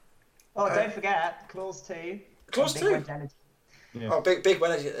 5. Oh, don't forget Claws 2. Claws 2. Yeah. Oh, big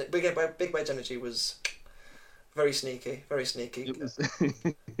wedge energy was very sneaky. Very sneaky. It was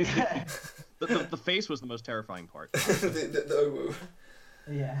the face was the most terrifying part. the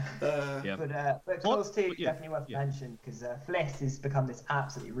Yeah. But Claws 2 is definitely worth mention because Fliss has become this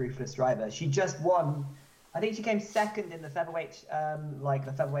absolutely ruthless driver. She just won. I think she came second in the featherweight,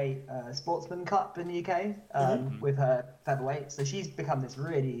 the featherweight Sportsman Cup in the UK with her featherweight. So she's become this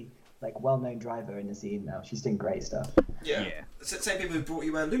really well-known driver in the scene now. She's doing great stuff. Yeah. Same people who brought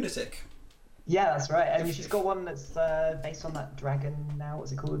you Lunatic. Yeah, that's right. I mean, she's got one that's based on that dragon now.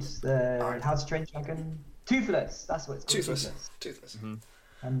 What's it called? The How to Train Dragon. Toothless. That's what it's called. Toothless. Mm-hmm.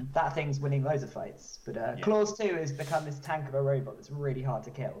 And that thing's winning loads of fights. But Claws 2 has become this tank of a robot that's really hard to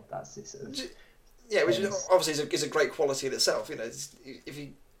kill. That's it sort of... Yeah, which obviously is a great quality in itself. You know, if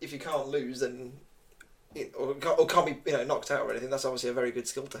you can't lose, then or can't be knocked out or anything, that's obviously a very good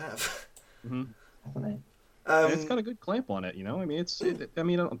skill to have. Mm-hmm. Definitely. And it's got a good clamp on it. You know, I mean,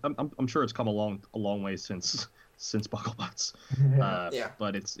 I'm sure it's come a long way since since Bugglebots. Yeah.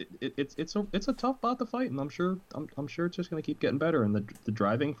 But it's a tough bot to fight, and I'm sure it's just gonna keep getting better. And the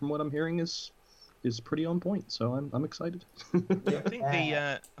driving, from what I'm hearing, is pretty on point. So I'm excited.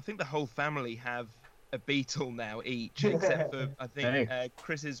 I think the whole family have a beetle now each, except for I think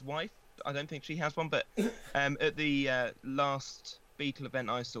Chris's wife. I don't think she has one, but at the last beetle event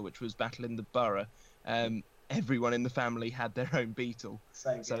I saw, which was Battle in the Borough, everyone in the family had their own beetle.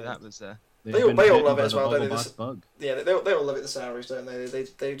 So that was. They all love it as well, don't they? Bug. Yeah, they all love it. The Saris, don't they?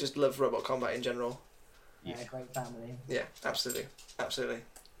 They just love robot combat in general. Yeah, great family. Yeah, absolutely.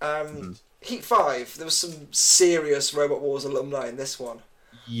 Heat 5, there was some serious Robot Wars alumni in this one.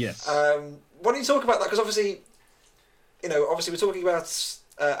 Yes. Why don't you talk about that? Because obviously we're talking about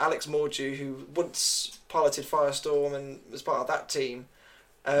Alex Mordew, who once piloted Firestorm and was part of that team.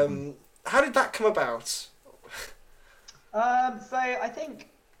 How did that come about? So I think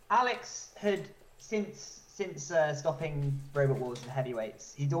Alex had since stopping Robot Wars and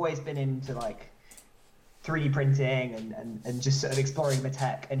Heavyweights, he'd always been into like 3D printing and just sort of exploring the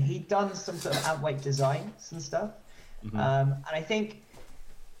tech, and he'd done some sort of outweight designs and stuff. And I think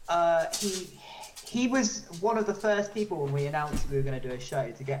he was one of the first people when we announced we were going to do a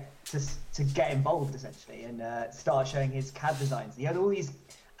show to get involved essentially and start showing his CAD designs. He had all these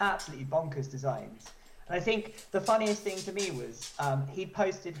absolutely bonkers designs, and I think the funniest thing to me was he'd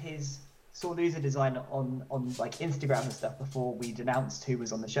posted his Sore Loser design on like Instagram and stuff before we'd announced who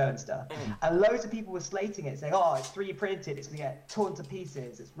was on the show and stuff, and loads of people were slating it, saying, "Oh, it's 3D printed, it's gonna get torn to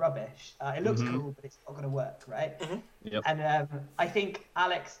pieces, it's rubbish. It looks cool, but it's not gonna work, right?" Yep. And I think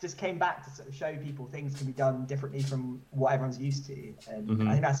Alex just came back to sort of show people things can be done differently from what everyone's used to, and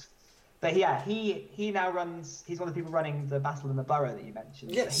I think that's. But yeah, he now runs. He's one of the people running the Battle in the Borough that you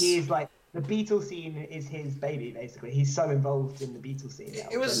mentioned. Yes. He's like. The Beatle scene is his baby, basically. He's so involved in the Beatle scene now,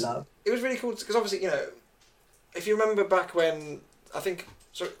 It was really cool because obviously, if you remember back when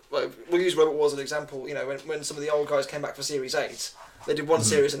we'll use Robot Wars as an example. When some of the old guys came back for Series 8, they did one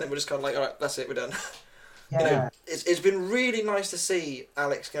series and then we're just kind of like, all right, that's it, we're done. Yeah. It's been really nice to see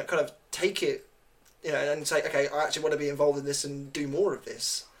Alex kind of take it, and say, okay, I actually want to be involved in this and do more of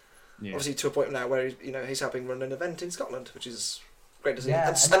this. Yeah. Obviously, to a point now where he's helping run an event in Scotland, which is great to see. Yeah,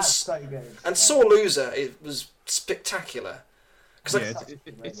 and that's so good. And Sore Loser, it was spectacular.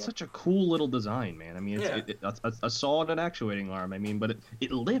 It's such a cool little design, man. I mean, I saw it an actuating arm. I mean, but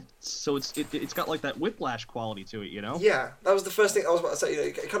it lifts, so it's got like that whiplash quality to it, Yeah, that was the first thing I was about to say.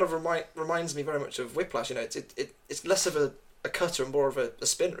 It kind of reminds me very much of Whiplash. It's less of a cutter and more of a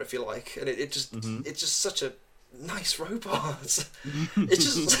spinner, if you like, and it's just such a nice robot.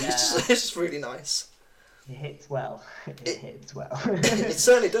 It's just really nice. It hits well. It hits well. It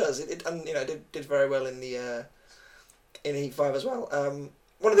certainly does. It did very well in the in Heat 5 as well.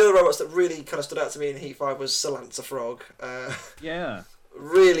 One of the other robots that really kind of stood out to me in Heat 5 was Salancer Frog. Yeah.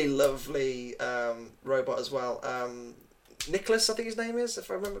 Really lovely robot as well. Nicholas, I think his name is, if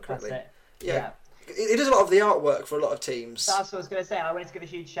I remember correctly. That's it. Yeah. He does a lot of the artwork for a lot of teams. That's what I was going to say. I wanted to give a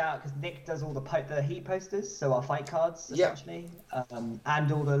huge shout out because Nick does all the Heat posters, so our fight cards, essentially,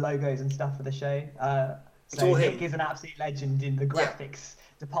 and all the logos and stuff for the show. So Nick is an absolute legend in the graphics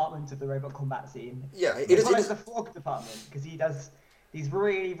department of the robot combat scene. Yeah, he does the frog department because he does these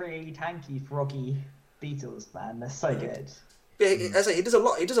really, really tanky, froggy beetles. Man, they're so good. Yeah, as I say, he does a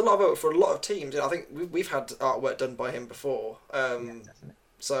lot. He does a lot of work for a lot of teams. I think we've had artwork done by him before. Definitely.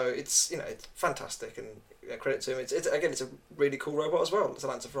 So it's it's fantastic, and credit to him. It's a really cool robot as well. It's a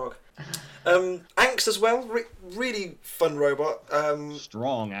Lancer Frog. Angst as well, really fun robot.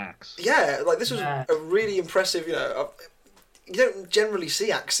 Strong axe. Yeah, like this was a really impressive. You don't generally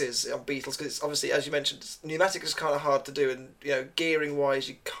see axes on Beetles because it's obviously, as you mentioned, pneumatic is kind of hard to do, and gearing wise,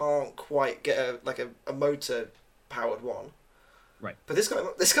 you can't quite get a motor powered one. Right. But this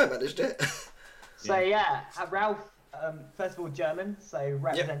guy managed it. So Ralph. First of all, German, so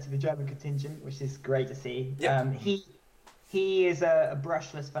representing the German contingent, which is great to see. Yep. He is a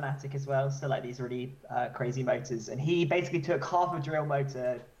brushless fanatic as well, so like these really crazy motors, and he basically took half a drill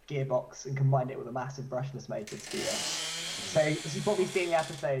motor gearbox and combined it with a massive brushless motor to do it. So as you probably see in the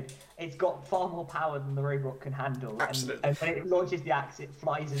episode, it's got far more power than the robot can handle. Absolutely. And when it launches the axe, it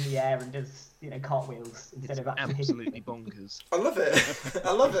flies in the air and does cartwheels instead of actually absolutely bonkers. I love it.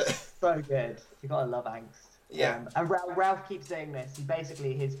 I love it. So good. You gotta love Angst. Yeah. And Ralph keeps doing this.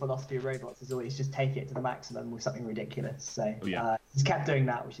 His philosophy of robots is always just take it to the maximum with something ridiculous. So he's kept doing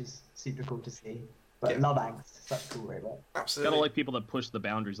that, which is super cool to see. But love Angst, such a cool robot. Absolutely. Gotta like people that push the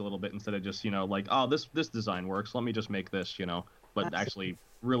boundaries a little bit instead of just like, oh, this design works, let me just make this, but actually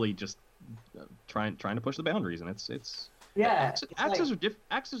really just trying to push the boundaries, and it's Yeah, Axes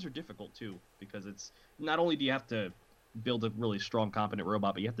are difficult too, because it's not only do you have to build a really strong, competent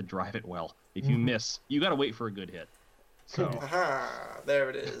robot, but you have to drive it well. If you miss, you got to wait for a good hit. So, aha, there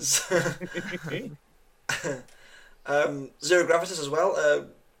it is. Zero Gravitas as well.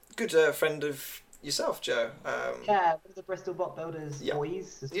 Good friend of yourself, Joe. yeah, one of the Bristol bot builders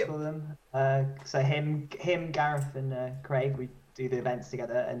boys, as we call them. So him, Gareth, and Craig, we do the events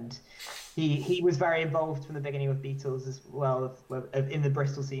together, and he was very involved from the beginning with Beatles as well, in the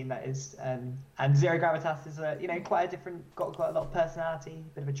Bristol scene, that is. And Zero Gravitas is quite a different, got quite a lot of personality,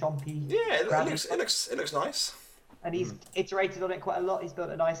 bit of a chompy. Yeah, it looks nice. And he's iterated on it quite a lot. He's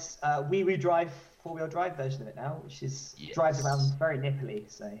built a nice wee drive, 4-wheel drive version of it now, which drives around very nipply.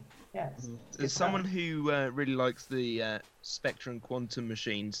 So yeah, as someone who really likes the Spectrum quantum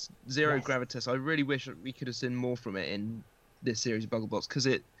machines, Zero Gravitas, I really wish we could have seen more from it in this series of Bugglebots, because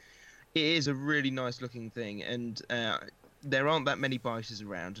it is a really nice looking thing, and there aren't that many biters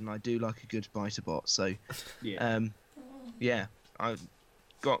around, and I do like a good biter bot. So yeah, I've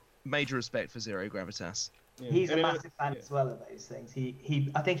got major respect for Zero Gravitas. Yeah. He's a massive fan as well of those things.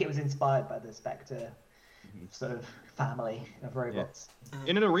 I think it was inspired by the Spectre sort of family of robots.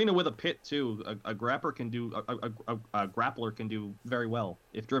 In an arena with a pit too, a grappler can do a grappler can do very well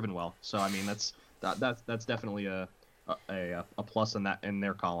if driven well. So I mean that's definitely a plus in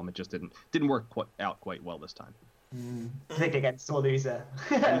their column. It just didn't work out quite well this time. I think against Sore Loser.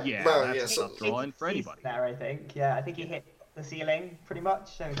 Yeah, that's a tough draw for anybody. There, I think. Yeah, I think he hit the ceiling pretty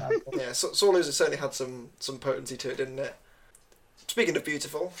much. So yeah, Sore Loser certainly had some potency to it, didn't it? Speaking of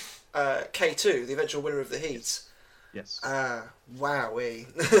beautiful, K2, the eventual winner of the heat. Yes. Wowee.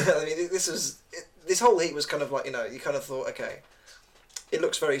 I mean, this whole heat was kind of like, you kind of thought, okay, it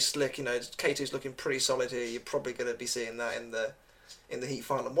looks very slick. K2's looking pretty solid here. You're probably going to be seeing that in the heat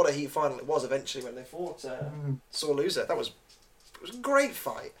final. And what a heat final it was eventually when they fought Sore Loser. It was a great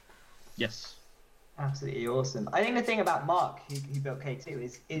fight. Yes. Absolutely awesome. I think the thing about Mark, who built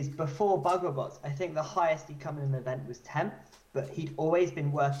K2, is before Bugglebots, I think the highest he'd come in an event was 10th, but he'd always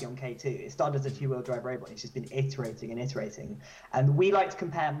been working on K2. It started as a 2-wheel drive robot. He's just been iterating. And we like to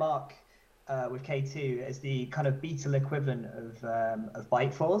compare Mark with K2 as the kind of Beetle equivalent of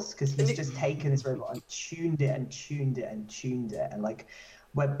Bite Force, because he's just taken this robot and tuned it. And like,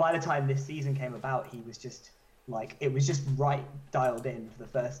 by the time this season came about, he was just like, it was just right dialed in for the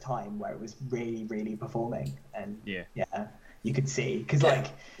first time, where it was really, really performing. And yeah, you could see, because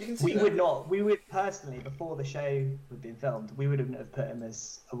we would personally, before the show had been filmed, we wouldn't have put him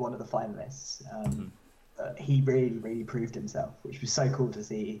as one of the finalists. But he really, really proved himself, which was so cool to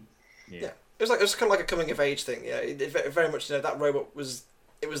see. Yeah. It was kind of like a coming of age thing. Yeah, it very much that robot was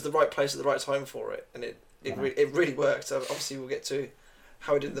the right place at the right time for it, and it really worked. So obviously we'll get to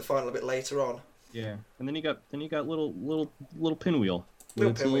how it did in the final a bit later on. Yeah, and then you got little pinwheel.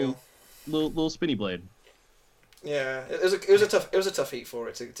 Little spinny blade. Yeah, it was a tough heat for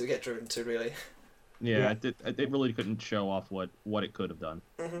it to get driven to, really. Yeah. It really couldn't show off what it could have done.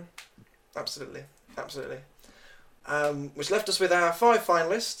 Absolutely. Which left us with our 5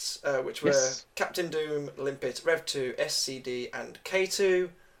 finalists, which were Captain Doom, Limpet, Rev2, SCD, and K2.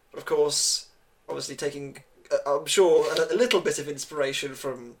 But of course, obviously taking, I'm sure, a little bit of inspiration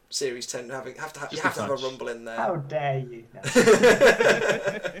from Series 10. You have to have a rumble in there. How dare you? No.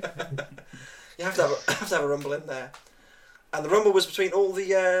 You have to have a rumble in there. And the rumble was between all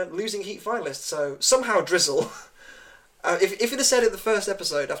the losing heat finalists. So somehow Drizzle, if you'd have said in the first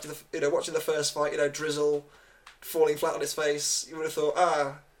episode, after watching the first fight, Drizzle falling flat on his face, you would have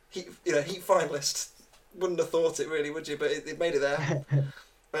thought, heat finalist. Wouldn't have thought it really, would you? But it made it there.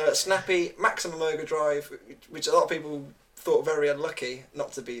 Snappy, Maximum Overdrive, which a lot of people thought very unlucky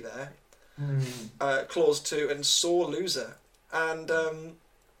not to be there. Clause 2 and Sore Loser. And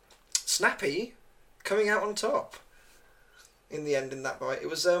Snappy coming out on top in the end in that fight. It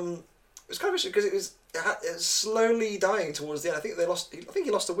was kind of interesting because it was slowly dying towards the end. I think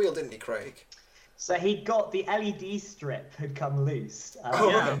he lost a wheel, didn't he, Craig? So he got the LED strip had come loose.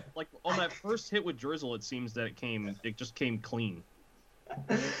 Like on that first hit with Drizzle, it seems that it just came clean.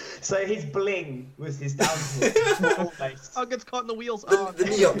 So his bling was his downfall. Almost. Oh, it gets caught in the wheels. The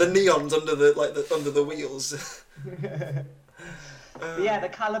neons under the wheels. Yeah, the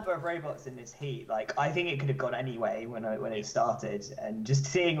caliber of robots in this heat, I think it could have gone any way when it started, and just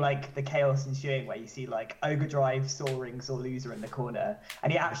seeing the chaos ensuing, where you see Ogre Drive soaring Sore Loser in the corner,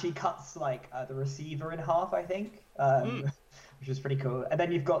 and he actually cuts the receiver in half, I think, which was pretty cool. And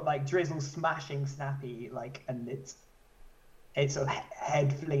then you've got Drizzle smashing Snappy, and it's sort of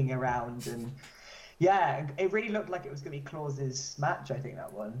head flinging around, and yeah, it really looked like it was going to be Claus's match. I think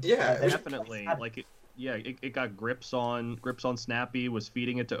that one. Yeah, definitely. it got grips on Snappy, was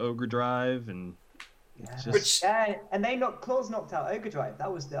feeding it to Ogre Drive, and and Claws knocked out Ogre Drive.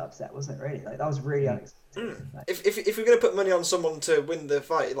 That was the upset, wasn't it? Really, like that was really unexpected. Like, if you're going to put money on someone to win the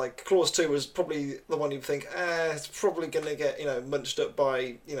fight, like Claws 2 was probably the one you'd think, it's probably going to get munched up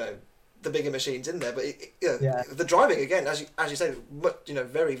by the bigger machines in there. But the driving again, as you said,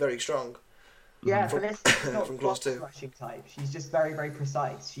 very very strong. Yeah, for this, she's not rushing type. She's just very very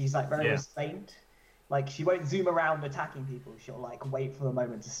precise. She's like very restrained. Like she won't zoom around attacking people. She'll like wait for a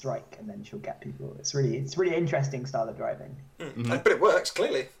moment to strike and then she'll get people. It's really interesting style of driving. But it works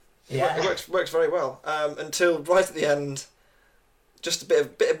clearly. It works very well. Until right at the end, just a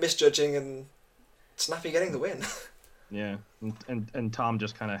bit of misjudging and Snappy getting the win. Yeah, and Tom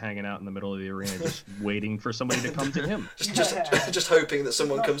just kind of hanging out in the middle of the arena, just waiting for somebody to come to him. just hoping that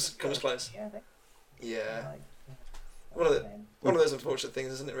someone comes close. Yeah. One of those unfortunate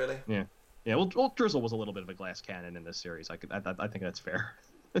things, isn't it? Really. Yeah. Yeah, well, Drizzle was a little bit of a glass cannon in this series. I think that's fair.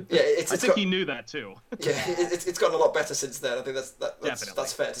 Yeah, I think he knew that too. Yeah, it's gotten a lot better since then. I think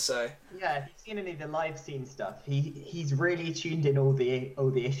that's fair to say. Yeah, if you've seen any of the live scene stuff, he's really tuned in all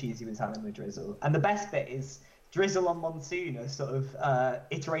the issues he was having with Drizzle. And the best bit is Drizzle and Monsoon are sort of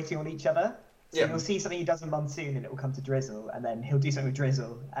iterating on each other. So you'll see something he does with Monsoon and it will come to Drizzle, and then he'll do something with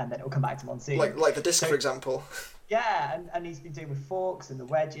Drizzle, and then it will come back to Monsoon. Like the disc, for example. Yeah, and he's been doing with forks and the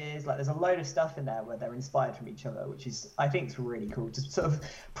wedges. Like, there's a load of stuff in there where they're inspired from each other, which is, I think, is really cool. Just sort of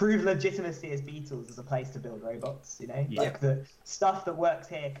prove legitimacy as Beatles as a place to build robots. Like the stuff that works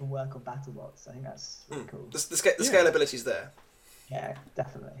here can work on BattleBots. I think that's really cool. The scalability's there. Yeah,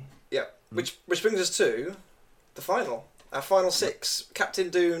 definitely. Yeah, which brings us to the final. Our final 6: Captain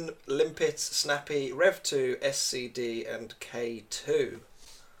Dune, Limpet, Snappy, Rev 2, SCD, and K2.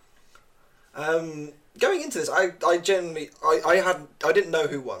 Going into this, I didn't know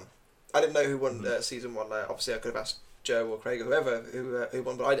who won. I didn't know who won season 1. Obviously, I could have asked Joe or Craig or whoever who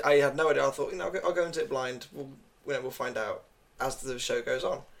won, but I had no idea. I thought, I'll go into it blind. We'll find out as the show goes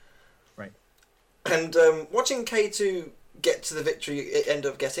on. Right. And watching K2 get to the victory it ended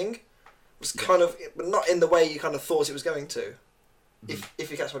up getting was kind of not in the way you kind of thought it was going to. If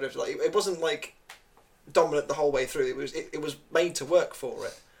you catch my drift, like it wasn't like dominant the whole way through. It was made to work for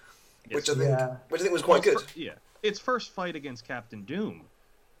it. Yes. Which I think was quite good. Its first fight against Captain Doom.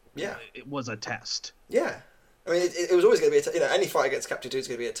 Yeah, it was a test. Yeah, I mean, it was always going to be any fight against Captain Doom is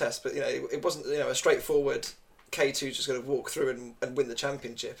going to be a test, but it wasn't a straightforward K2 just going to walk through and win the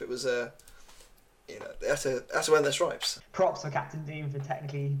championship. It was they had to earn their stripes. Props for Captain Doom for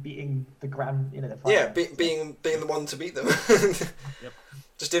technically beating the the fight. Yeah, being the one to beat them. Yep.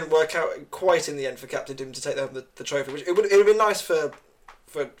 Just didn't work out quite in the end for Captain Doom to take home the trophy. Which it would have been nice for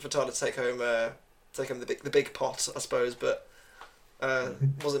Tyler to take home the big pot, I suppose, but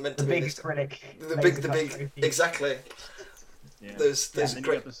wasn't meant to be the big exactly. Yeah. Those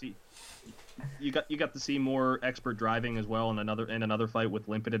great. You got to see more expert driving as well in another fight with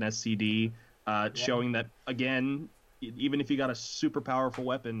Limpet and SCD, showing that again, even if you got a super powerful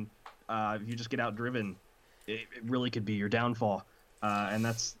weapon, if you just get outdriven, it really could be your downfall. And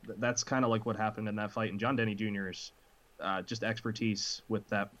that's kind of like what happened in that fight. And John Denny Jr.'s just expertise with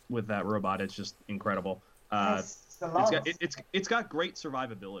that robot, it's just incredible. It's got great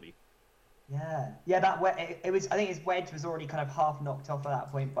survivability. Yeah. That it was. I think his wedge was already kind of half knocked off at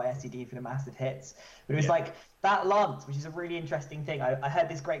that point by SCD for the massive hits. But it was like that lance, which is a really interesting thing. I heard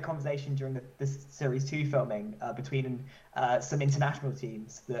this great conversation during this series 2 filming between some international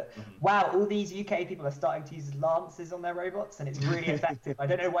teams that wow, all these UK people are starting to use lances on their robots, and it's really effective. I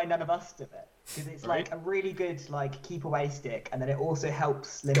don't know why none of us do it, because it's like a really good keep away stick, and then it also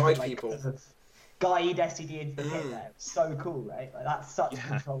helps guide people. Guide SCD into the hit there. It's so cool, right? Like, that's such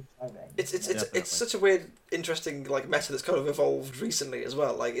controlled driving. It's such a weird, interesting meta that's kind of evolved recently as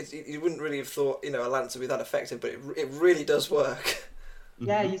well. Like you wouldn't really have thought a lance would be that effective, but it really does work.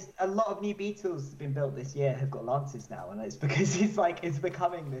 Yeah, a lot of new Beetles have been built this year have got lances now, and it's because it's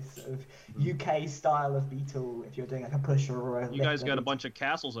becoming this sort of UK style of Beetle. If you're doing a pusher or a you guys got a bunch of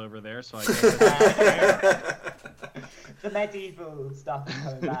castles over there, so I guess the medieval stuff is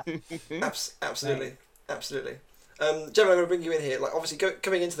coming back. Absolutely. Gemma, I'm going to bring you in here. Like, obviously,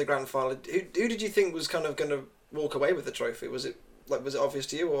 coming into the grand final, who did you think was kind of going to walk away with the trophy? Was it obvious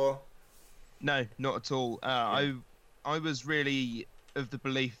to you, or? No, not at all. I was really of the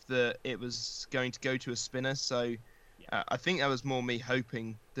belief that it was going to go to a spinner, so I think that was more me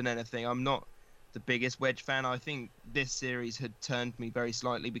hoping than anything. I'm not the biggest Wedge fan. I think this series had turned me very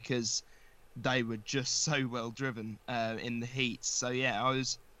slightly because they were just so well driven in the heats. So yeah,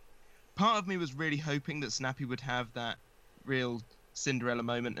 part of me was really hoping that Snappy would have that real Cinderella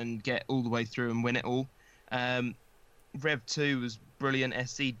moment and get all the way through and win it all. Rev 2 was brilliant.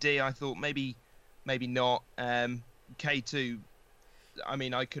 SCD, I thought maybe not. K2, I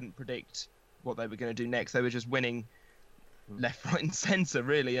mean, I couldn't predict what they were going to do next. They were just winning left, right, and centre,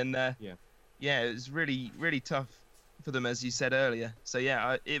 really. And it was really, really tough for them, as you said earlier. So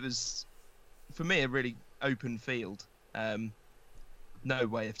yeah, it was for me a really open field. No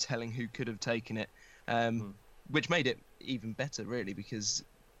way of telling who could have taken it, which made it even better, really, because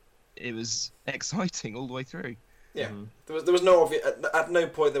it was exciting all the way through. Yeah, there was no obvious. At no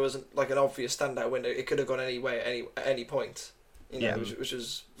point there was like an obvious standout winner. It could have gone any way at any point. Which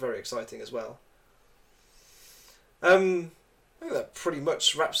was very exciting as well. I think that pretty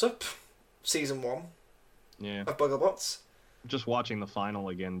much wraps up season 1 of Bugglebots. Just watching the final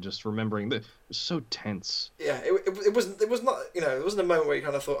again, just remembering that it was so tense. Yeah, it was not, it wasn't a moment where you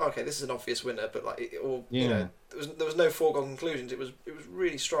kind of thought, okay, this is an obvious winner, but like there was no foregone conclusions. It was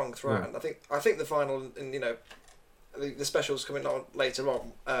really strong throughout, and I think the final and the specials coming on later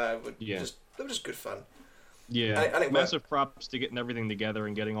on they were just good fun. Yeah, and massive props to getting everything together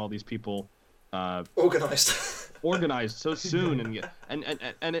and getting all these people organized so soon, and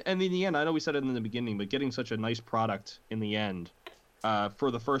in the end, I know we said it in the beginning, but getting such a nice product in the end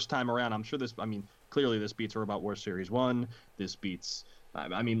for the first time around. I'm sure clearly this beats Robot Wars Series 1. This beats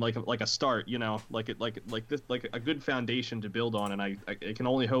like a start, like a good foundation to build on, and I can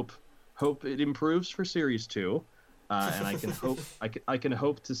only hope it improves for Series 2, and I can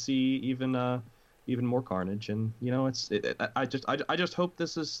hope to see even more carnage, and I just hope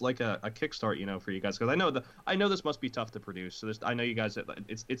this is like a kickstart, for you guys, because I know this must be tough to produce. So I know you guys,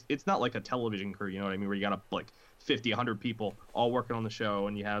 it's not like a television crew, you know what I mean, where you got like 50, 100 people all working on the show,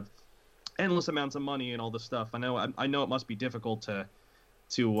 and you have endless amounts of money and all this stuff. I know it must be difficult to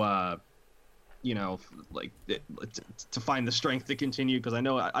find the strength to continue, because I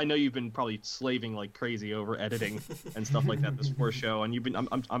know you've been probably slaving like crazy over editing and stuff like that this first show, and you've been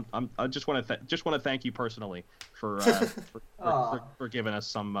I just want to thank you personally for giving us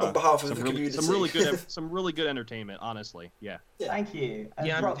some on behalf of the community some really good entertainment, honestly. Yeah. Thank you, and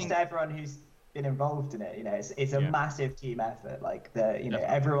props to everyone who's been involved in it. It's a massive team effort, like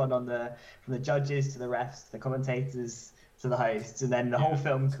everyone from the judges to the refs to the commentators to the hosts, and then the whole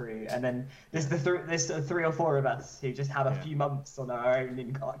film crew, and then there's there's 3 or 4 of us who just have a few months on our own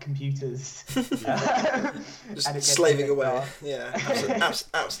in computers, just slaving away.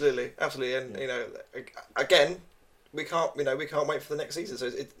 Absolutely, and again, we can't wait for the next season.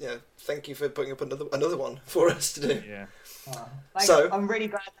 So thank you for putting up another one for us to do. Yeah. So I'm really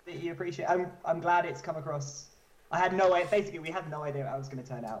glad that you appreciate. I'm glad it's come across. I had no idea. Basically, we had no idea how it was going to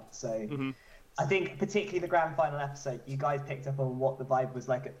turn out. So. I think particularly the grand final episode, you guys picked up on what the vibe was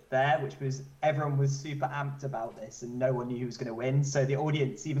like there, which was everyone was super amped about this and no one knew who was going to win. So the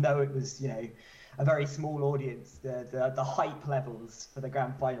audience, even though it was, a very small audience, the hype levels for the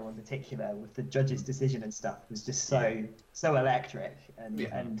grand final in particular with the judges' decision and stuff was just so electric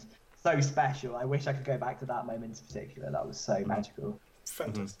and so special. I wish I could go back to that moment in particular. That was so magical.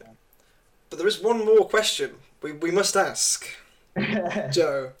 Fantastic. But there is one more question we must ask.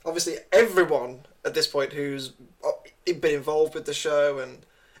 Joe, obviously everyone at this point who's been involved with the show and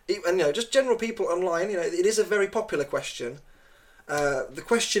just general people online, it is a very popular question. The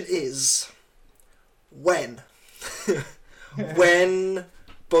question is, when? When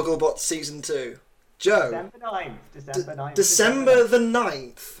Bugglebots Season 2? Joe? December the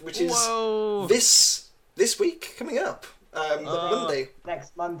 9th, which is this week coming up. Monday.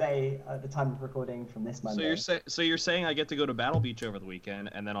 Next Monday, at the time of recording from this Monday. So you're saying I get to go to Battle Beach over the weekend,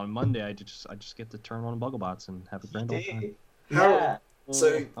 and then on Monday I just get to turn on Bugglebots and have a grand old time. Yeah.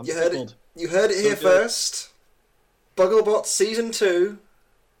 So you heard it here first. Bugglebots Season 2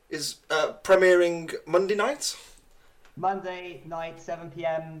 is premiering Monday night. Monday night, 7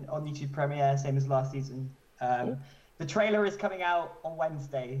 p.m. on YouTube premiere, same as last season. The trailer is coming out on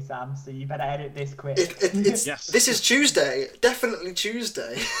Wednesday, Sam, so you better edit this quick. Yes. This is Tuesday. Definitely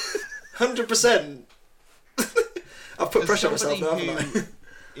Tuesday. 100%. I've put pressure on myself now, haven't I?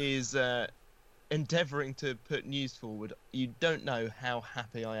 Is endeavouring to put news forward. You don't know how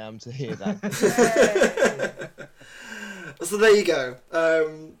happy I am to hear that. So there you go.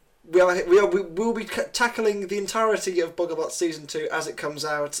 We'll be tackling the entirety of Bugglebots Season 2 as it comes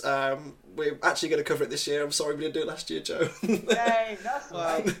out. We're actually going to cover it this year. I'm sorry we didn't do it last year, Joe. Yay, that's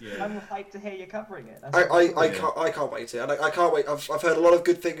right. I'm hyped to hear you covering it. I can't wait to. And I can't wait. I've heard a lot of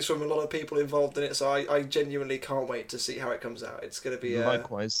good things from a lot of people involved in it, so I genuinely can't wait to see how it comes out. It's going to be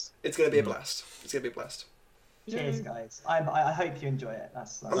likewise. It's going to be a blast. It's going to be a blast. Cheers, guys. I hope you enjoy it.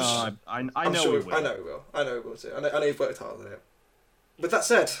 I know we will. I know we will too. I know you've worked hard on it. with that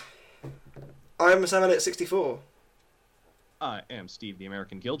said, I'm Sam64. I am Steve, the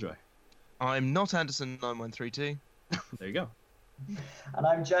American Killjoy. I'm not Anderson9132. There you go. And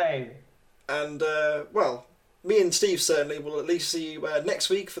I'm Jay. And, well, me and Steve certainly will at least see you next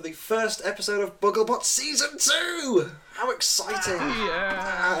week for the first episode of Bugglebots Season 2! How exciting!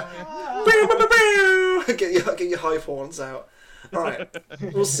 Yeah. Get your high horns out. Alright,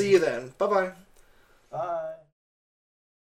 we'll see you then. Bye-bye. Bye.